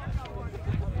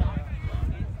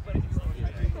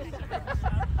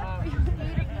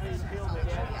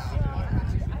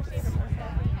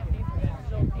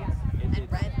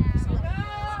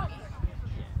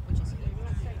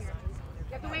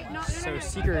 So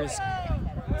Seekers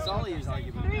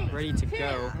ready to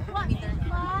go.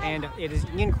 And it is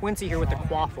Ian Quincy here with the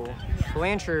quaffle.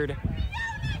 Blanchard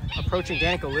approaching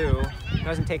Danica Liu.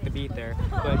 doesn't take the beat there.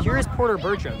 But here is Porter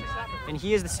Bertram, and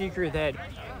he is the seeker that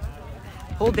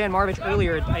pulled Dan Marvich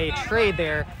earlier, a trade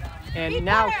there. And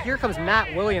now here comes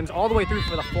Matt Williams all the way through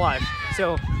for the flush.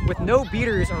 So with no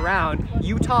beaters around,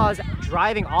 Utah's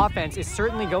driving offense is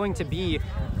certainly going to be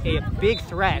a big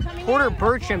threat. Porter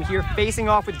Bertram here facing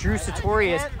off with Drew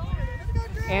Sartorius,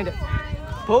 and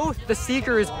both the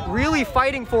seekers really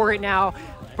fighting for it now.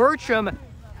 Bertram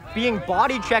being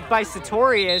body checked by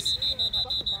Sartorius.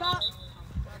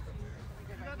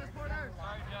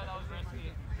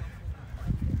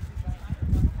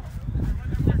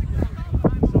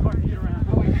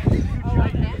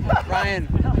 Ryan,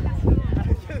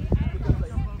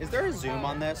 is there a zoom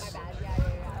on this?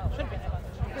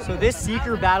 So this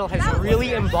seeker battle has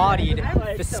really embodied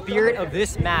the spirit of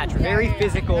this match. Very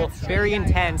physical, very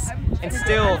intense, and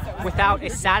still without a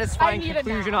satisfying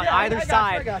conclusion on either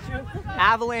side.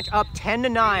 Avalanche up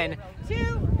 10-9.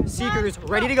 Seekers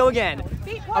ready to go again.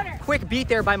 A quick beat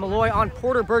there by Malloy on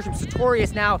Porter Bertram.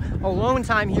 Sartorius now alone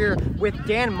time here with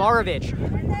Dan Marvich.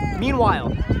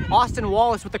 Meanwhile, Austin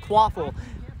Wallace with the quaffle,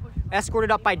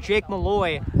 escorted up by Jake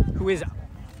Malloy, who is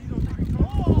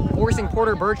forcing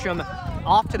Porter Bertram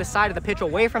off to the side of the pitch,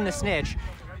 away from the snitch.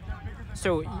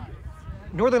 So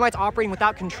Northern Lights operating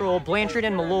without control. Blanchard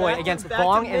and Malloy against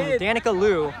Vong and Danica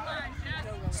Liu.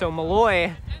 So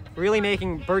Malloy really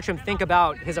making Bertram think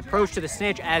about his approach to the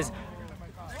snitch as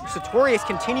Sartorius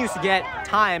continues to get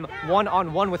time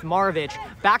one-on-one with Marvich.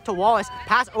 Back to Wallace,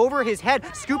 pass over his head,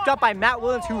 scooped up by Matt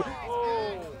Williams, who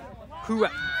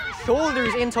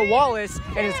shoulders into Wallace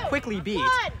and is quickly beat.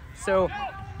 So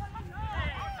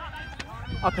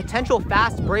a potential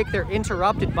fast break there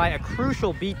interrupted by a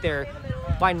crucial beat there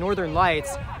by Northern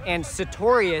Lights, and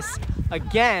Sartorius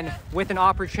again with an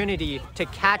opportunity to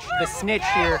catch the snitch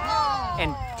here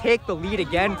and take the lead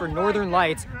again for Northern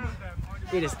Lights.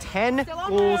 It is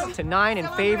 10-9 in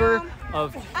favor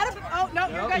of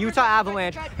Utah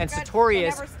Avalanche, and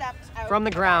Sartorius from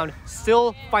the ground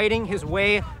still fighting his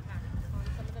way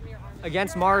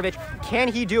against Marvich. Can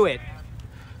he do it?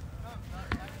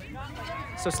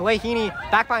 So Salehini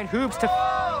back behind hoops to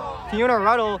Fiona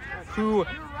Ruddle, who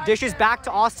dishes back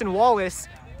to Austin Wallace.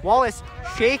 Wallace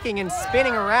shaking and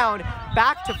spinning around,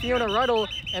 back to Fiona Ruddle,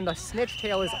 and the snitch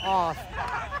tail is off.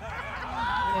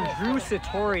 And Drew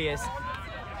Sartorius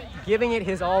giving it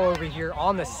his all over here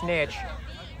on the snitch.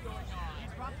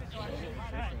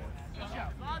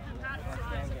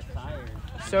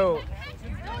 So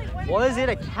was it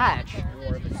a catch?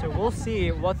 So we'll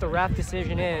see what the ref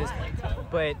decision is,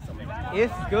 but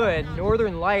if good,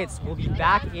 Northern Lights will be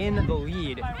back in the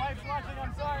lead.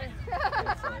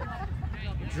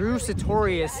 Drew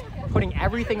Sartorius putting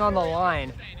everything on the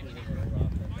line.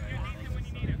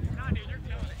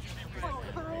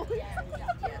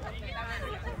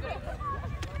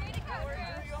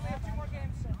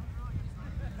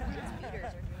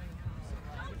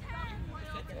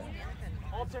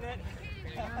 Alternate.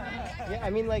 Yeah, I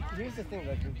mean, like, here's the thing,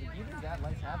 like, the beaters that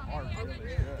Lights have are really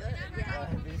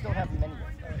good. They just don't have many.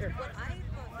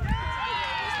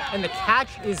 And the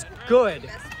catch is good.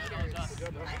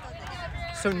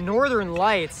 So Northern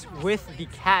Lights with the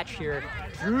catch here.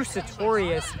 Drew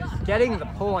Sartorius getting the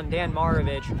pull on Dan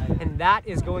Marvich, and that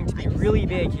is going to be really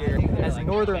big here as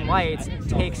Northern Lights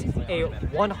takes a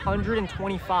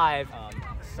 125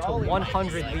 to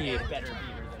 100 lead.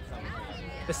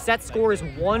 The set score is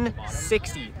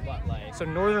 160. So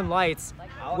Northern Lights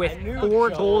with 4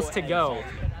 goals to go.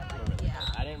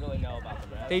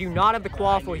 They do not have the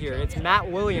quaffle here. It's Matt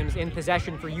Williams in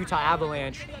possession for Utah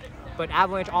Avalanche, but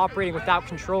Avalanche operating without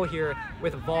control here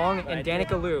with Vong and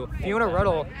Danica Liu. Fiona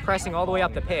Ruddle pressing all the way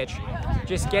up the pitch,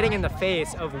 just getting in the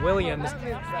face of Williams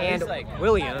and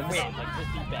Williams.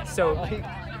 So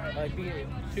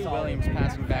two Williams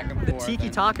passing back and the forth.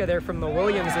 tiki-taka there from the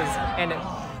Williamses, and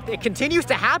it continues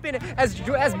to happen as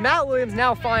Matt Williams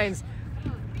now finds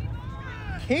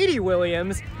Katie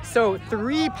Williams. So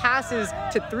 3 passes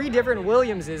to 3 different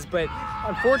Williamses, but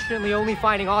unfortunately only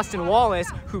finding Austin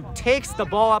Wallace, who takes the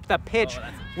ball up the pitch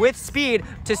with speed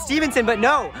to Stevenson, but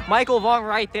no, Michael Vong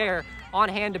right there on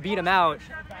hand to beat him out.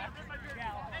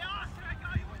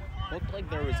 Looked like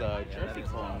there was a jersey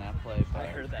pull on that play,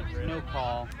 but no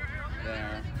call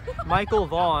there. Michael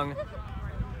Vong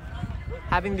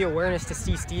having the awareness to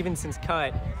see Stevenson's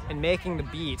cut and making the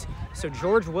beat. So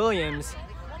George Williams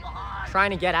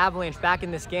trying to get Avalanche back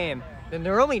in this game. Then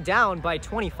they're only down by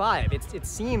 25. It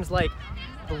seems like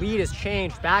the lead has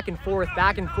changed back and forth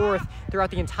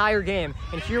throughout the entire game.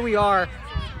 And here we are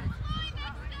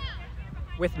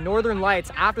with Northern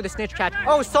Lights after the snitch catch.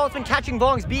 Oh, Saltzman catching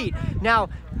Vong's beat. Now,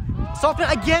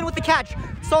 Saltzman again with the catch.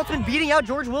 Saltzman beating out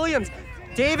George Williams.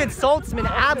 David Saltzman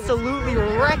absolutely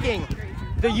wrecking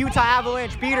the Utah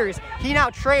Avalanche beaters. He now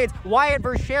trades Wyatt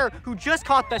Verschere, who just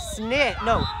caught the snitch.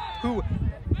 No, who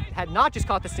had not just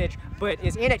caught the snitch, but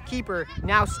is in at keeper,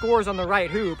 now scores on the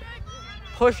right hoop,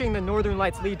 pushing the Northern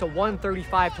Lights lead to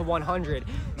 135 to 100.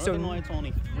 Northern Lights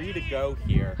only 3 to go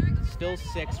here. Still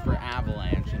 6 for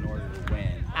Avalanche in order to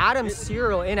win. Adam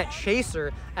Cyril in at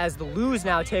chaser as the Loos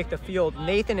now take the field.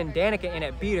 Nathan and Danica in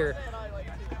at beater.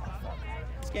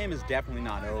 This game is definitely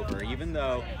not over, even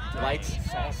though Lights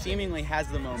seemingly has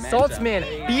the momentum.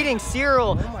 Saltzman beating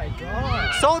Cyril. Oh my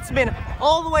God. Saltzman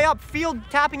all the way up field,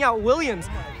 tapping out Williams.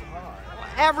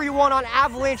 Everyone on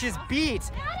Avalanche is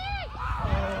beat.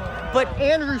 But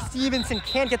Andrew Stevenson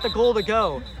can't get the goal to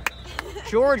go.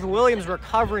 George Williams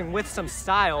recovering with some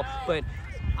style, but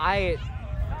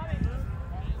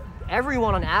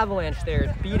everyone on Avalanche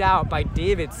there beat out by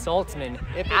David Saltzman,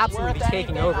 absolutely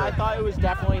taking over. I thought it was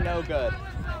definitely no good.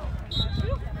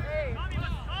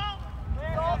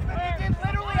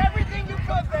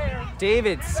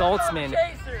 David Saltzman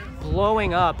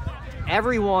blowing up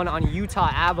everyone on Utah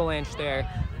Avalanche there,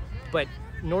 but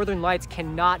Northern Lights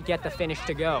cannot get the finish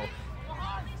to go.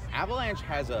 Avalanche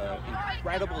has an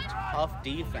incredible tough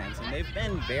defense, and they've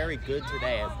been very good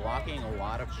today at blocking a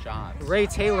lot of shots. Ray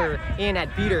Taylor in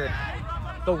at beater.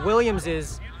 The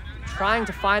Williamses trying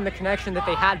to find the connection that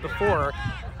they had before.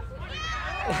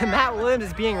 Matt Williams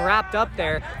is being wrapped up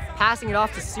there, passing it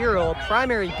off to Cyril,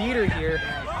 primary beater here,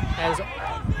 as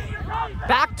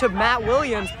back to Matt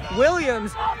Williams.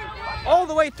 Williams all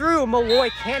the way through. Malloy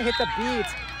can't hit the beat.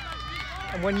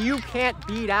 And when you can't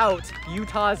beat out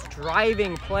Utah's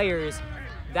driving players,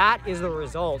 that is the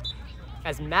result,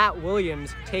 as Matt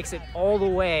Williams takes it all the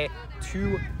way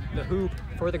to the hoop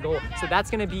for the goal. So that's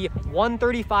going to be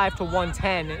 135 to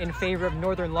 110 in favor of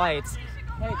Northern Lights.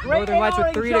 Northern Lights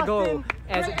with 3 to go,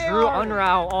 as Drew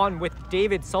Unrau on with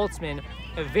David Saltzman.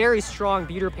 A very strong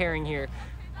beater pairing here,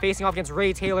 facing off against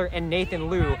Ray Taylor and Nathan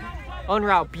Liu.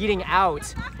 Unrau beating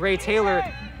out Ray Taylor.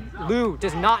 Liu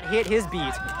does not hit his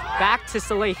beat. Back to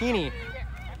Salehini.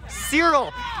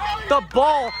 Cyril, the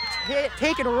ball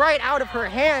taken right out of her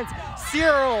hands.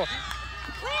 Cyril,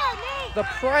 the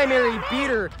primary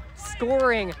beater,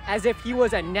 scoring as if he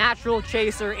was a natural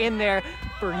chaser in there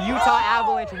for Utah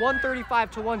Avalanche.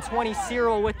 135 to 120,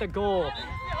 Cyril with the goal.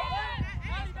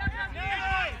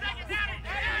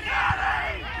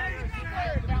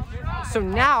 So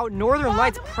now Northern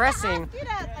Lights pressing.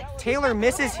 Taylor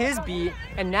misses his beat,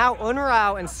 and now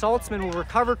Unrau and Saltzman will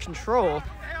recover control.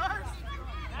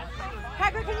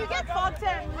 Hacker, can you get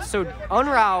Saltzman? So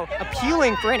Unrau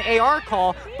appealing for an AR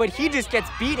call, but he just gets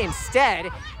beat instead.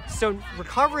 So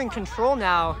recovering control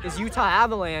now is Utah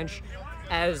Avalanche,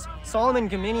 as Solomon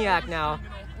Gominiak now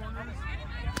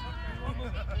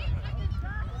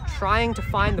trying to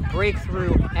find the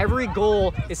breakthrough. Every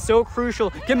goal is so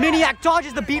crucial. Gominiak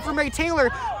dodges the beat from Ray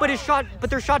Taylor, but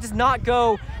their shot does not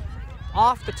go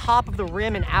off the top of the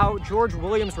rim and out. George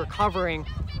Williams recovering.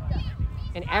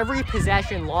 And every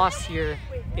possession lost here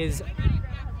is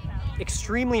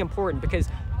extremely important, because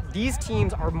these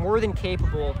teams are more than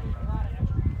capable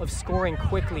of scoring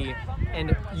quickly,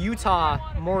 and Utah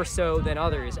more so than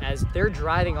others, as their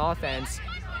driving offense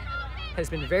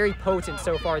has been very potent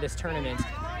so far this tournament.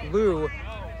 Liu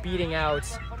beating out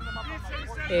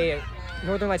a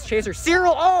Northern Lights chaser.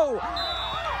 Cyril,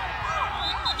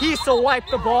 he swiped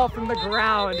the ball from the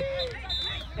ground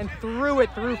and threw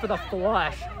it through for the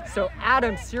flush. So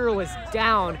Adam Cyril is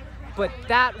down, but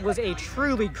that was a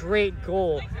truly great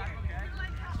goal.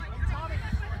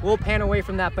 We'll pan away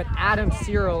from that, but Adam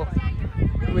Cyril,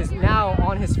 who is now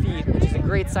on his feet, which is a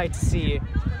great sight to see,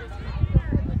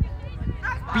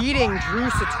 beating Drew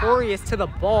Sartorius to the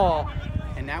ball.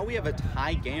 And now we have a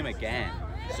tie game again.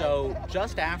 So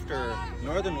just after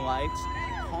Northern Lights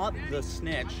caught the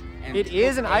snitch, and it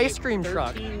is an ice cream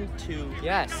truck.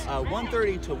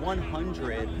 130 to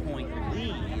 100 point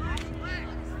lead.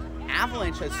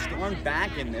 Avalanche has stormed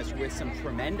back in this with some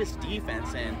tremendous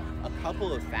defense and a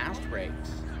couple of fast breaks.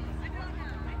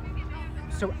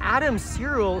 So Adam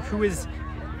Cyril, who is,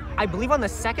 I believe, on the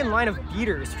second line of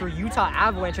beaters for Utah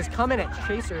Avalanche, has come in at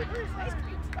chaser.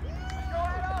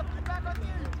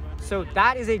 So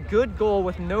that is a good goal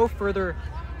with no further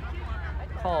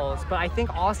calls, but I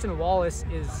think Austin Wallace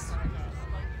is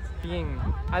being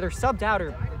either subbed out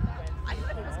or... I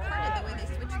thought it was kind of the way they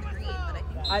switched the green, but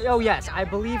I think... oh yes, I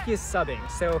believe he is subbing.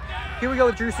 So here we go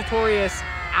with Drew Sartorius.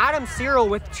 Adam Cyril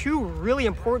with 2 really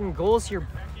important goals here,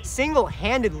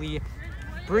 single-handedly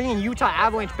bringing Utah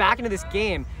Avalanche back into this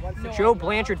game. Joe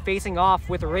Blanchard facing off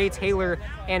with Ray Taylor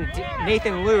and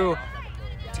Nathan Liu.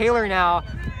 Taylor now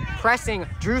pressing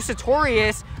Drew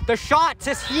Sartorius. The shot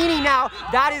to Heaney now.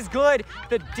 That is good.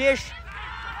 The dish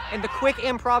and the quick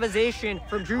improvisation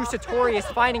from Drew Sartorius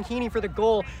finding Heaney for the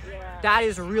goal. That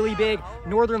is really big.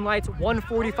 Northern Lights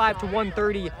 145 to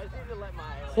 130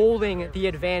 holding the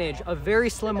advantage. A very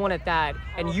slim one at that.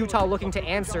 And Utah looking to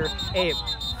answer a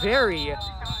very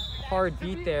hard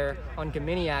beat there on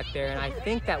Gominiak there. And I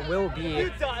think that will be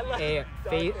a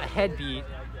head beat.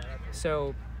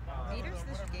 So beaters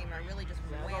this game are really just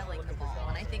wailing the ball,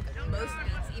 and I think most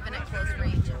beats, even at close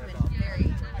range, have been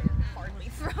very hardly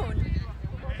thrown.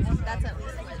 That's at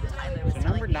least what Tyler was So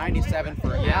number 97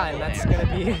 for yeah, and that's going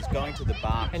to be is going to the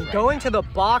box. And going to the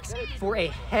box for a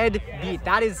head beat.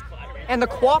 That is, and the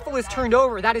quaffle is turned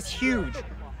over. That is huge.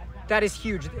 That is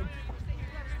huge.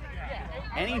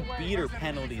 Any beater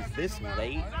penalties this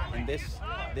late and this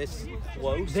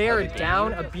close. They are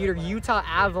down a beater. Utah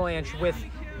Avalanche with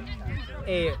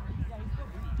a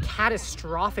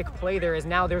catastrophic play there as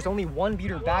now there's only one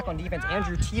beater back on defense,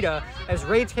 Andrew Tita, as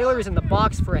Ray Taylor is in the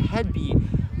box for a head beat.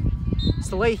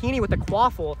 Soleil Heaney with the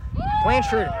quaffle.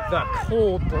 Blanchard, the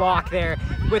cold block there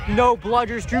with no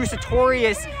bludgers. Drew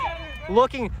Sartorius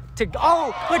looking to,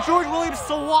 oh, but George Williams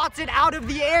swats it out of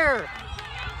the air.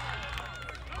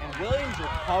 And Williams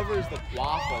recovers the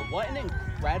quaffle. What an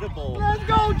incredible Let's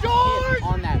go, George! hit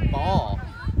on that ball.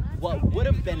 What would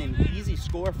have been an easy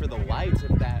score for the Lights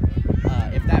if that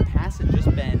pass had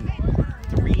just been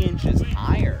 3 inches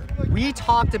higher. We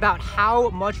talked about how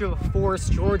much of a force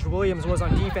George Williams was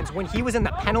on defense when he was in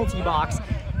the penalty box.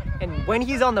 And when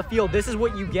he's on the field, this is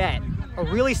what you get. A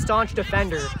really staunch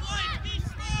defender.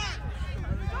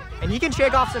 And he can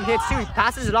shake off some hits too. He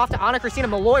passes it off to Anna Christina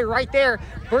Malloy right there.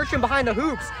 Bertram behind the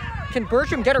hoops. Can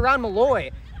Bertram get around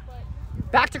Malloy?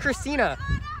 Back to Christina.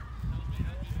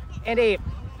 And a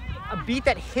beat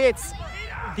that hits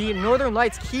the Northern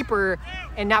Lights keeper.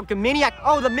 And now Gominiak,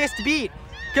 oh, the missed beat.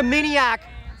 Gominiak,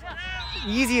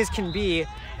 easy as can be,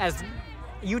 as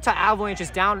Utah Avalanche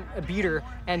is down a beater,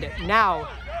 and now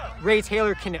Ray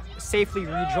Taylor can safely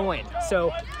rejoin.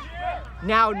 So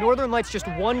now Northern Lights just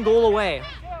 1 goal away.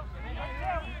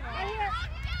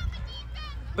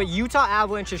 But Utah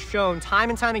Avalanche has shown time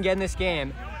and time again this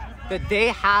game that they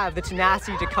have the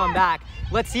tenacity to come back.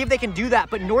 Let's see if they can do that.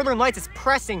 But Northern Lights is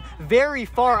pressing very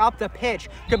far up the pitch.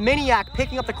 Gominiak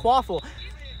picking up the quaffle.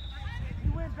 He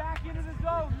went back into the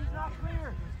zone. He's not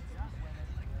clear.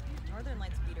 Northern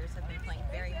Lights beaters have been playing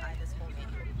very high this whole game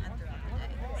and throughout the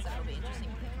day, so it'll be interesting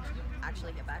if they can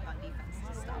actually get back on defense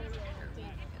to stop their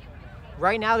lead.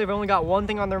 Right now, they've only got one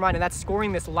thing on their mind, and that's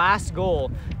scoring this last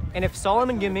goal. And if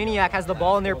Solomon Gominiak has the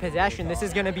ball in their possession, this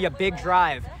is going to be a big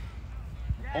drive.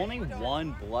 Only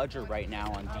one bludger right now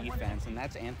on defense, and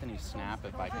that's Anthony Snap,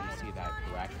 if I can see that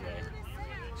correctly.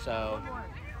 So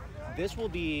this will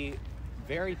be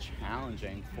very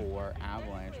challenging for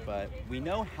Avalanche, but we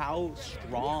know how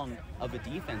strong of a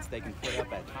defense they can put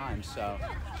up at times. So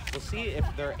we'll see if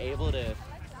they're able to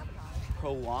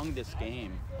prolong this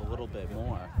game a little bit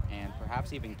more and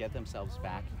perhaps even get themselves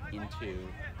back into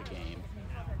the game.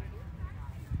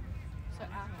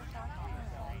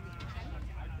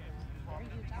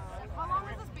 How long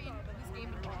has this game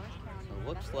been going? So it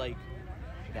looks like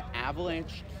the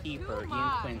Avalanche keeper,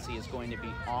 Ian Quincy, is going to be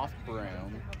off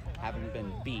broom, having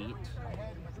been beat.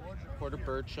 Porter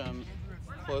Bertram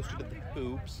closer to the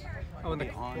hoops, Oh, and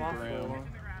the on quaffle. broom.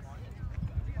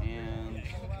 And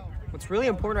What's really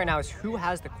important right now is who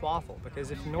has the quaffle,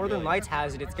 because if Northern Lights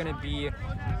has it, it's going to be...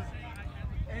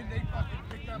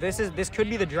 This could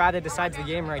be the drive that decides the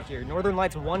game right here. Northern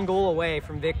Lights 1 goal away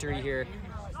from victory here.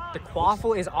 The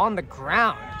quaffle is on the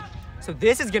ground. So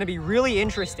this is going to be really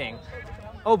interesting.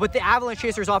 Oh, but the Avalanche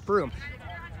chaser's off broom.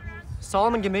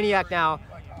 Solomon Gominiak now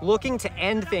looking to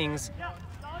end things.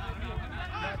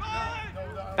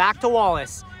 Back to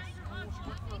Wallace.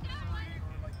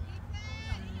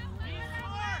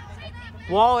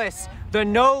 Wallace, the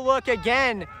no look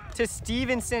again to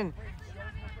Stevenson.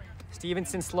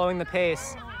 Stevenson slowing the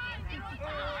pace.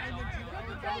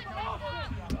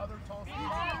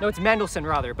 No, it's Mendelson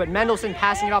rather, but Mendelson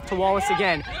passing it off to Wallace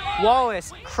again.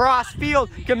 Wallace, cross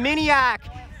field, Gominiak.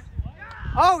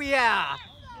 Oh yeah!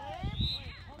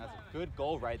 that's a good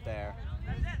goal right there.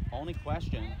 Only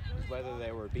question is whether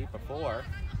they were beat before,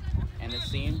 and it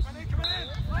seems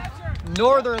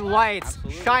Northern Lights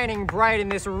Absolutely. shining bright in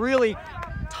this really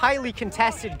tightly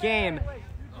contested game,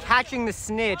 catching the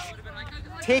snitch,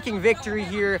 taking victory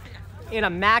here in a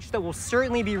match that will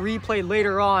certainly be replayed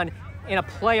later on in a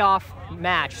playoff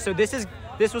match. So this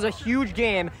was a huge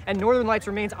game, and Northern Lights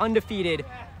remains undefeated,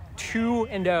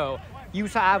 2-0.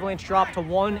 Utah Avalanche dropped to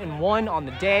 1-1 on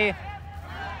the day,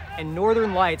 and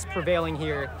Northern Lights prevailing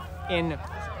here in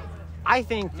I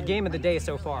think, the game of the day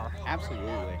so far.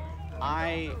 Absolutely.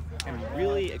 I am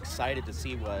really excited to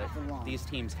see what these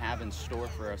teams have in store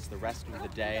for us the rest of the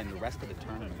day and the rest of the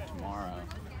tournament tomorrow.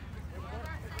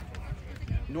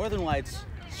 Northern Lights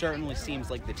certainly seems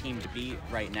like the team to beat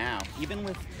right now. Even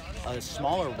with a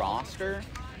smaller roster,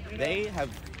 they have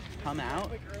come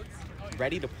out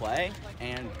ready to play,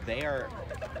 and they are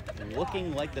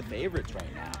looking like the favorites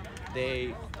right now.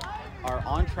 They are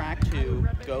on track to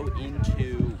go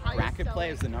into bracket play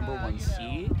as the #1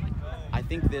 seed. I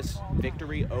think this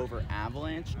victory over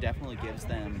Avalanche definitely gives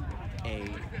them a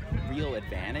real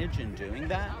advantage in doing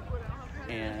that,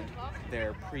 and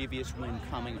their previous win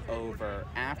coming over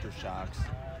Aftershocks,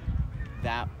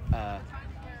 that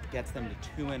gets them to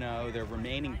 2-0. Their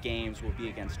remaining games will be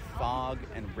against Fog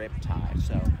and Riptide,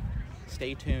 so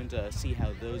stay tuned to see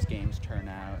how those games turn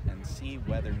out and see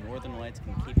whether Northern Lights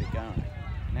can keep it going.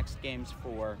 Next game's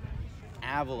for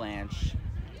Avalanche.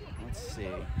 Let's see.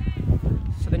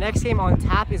 So the next game on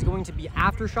tap is going to be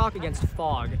Aftershock against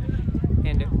Fog.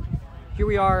 And here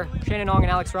we are, Chanun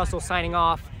and Alex Russell signing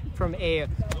off from a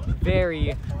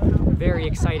very, very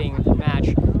exciting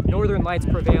match. Northern Lights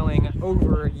prevailing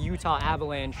over Utah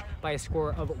Avalanche by a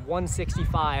score of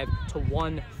 165 to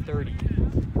 130.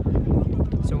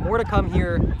 So more to come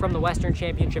here from the Western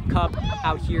Championship Cup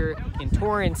out here in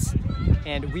Torrance,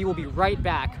 and we will be right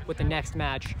back with the next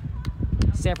match,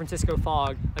 San Francisco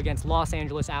Fog against Los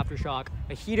Angeles Aftershock,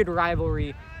 a heated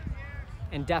rivalry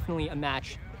and definitely a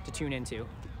match to tune into.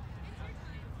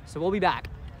 So we'll be back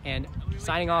and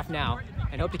signing off now,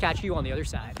 and hope to catch you on the other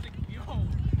side.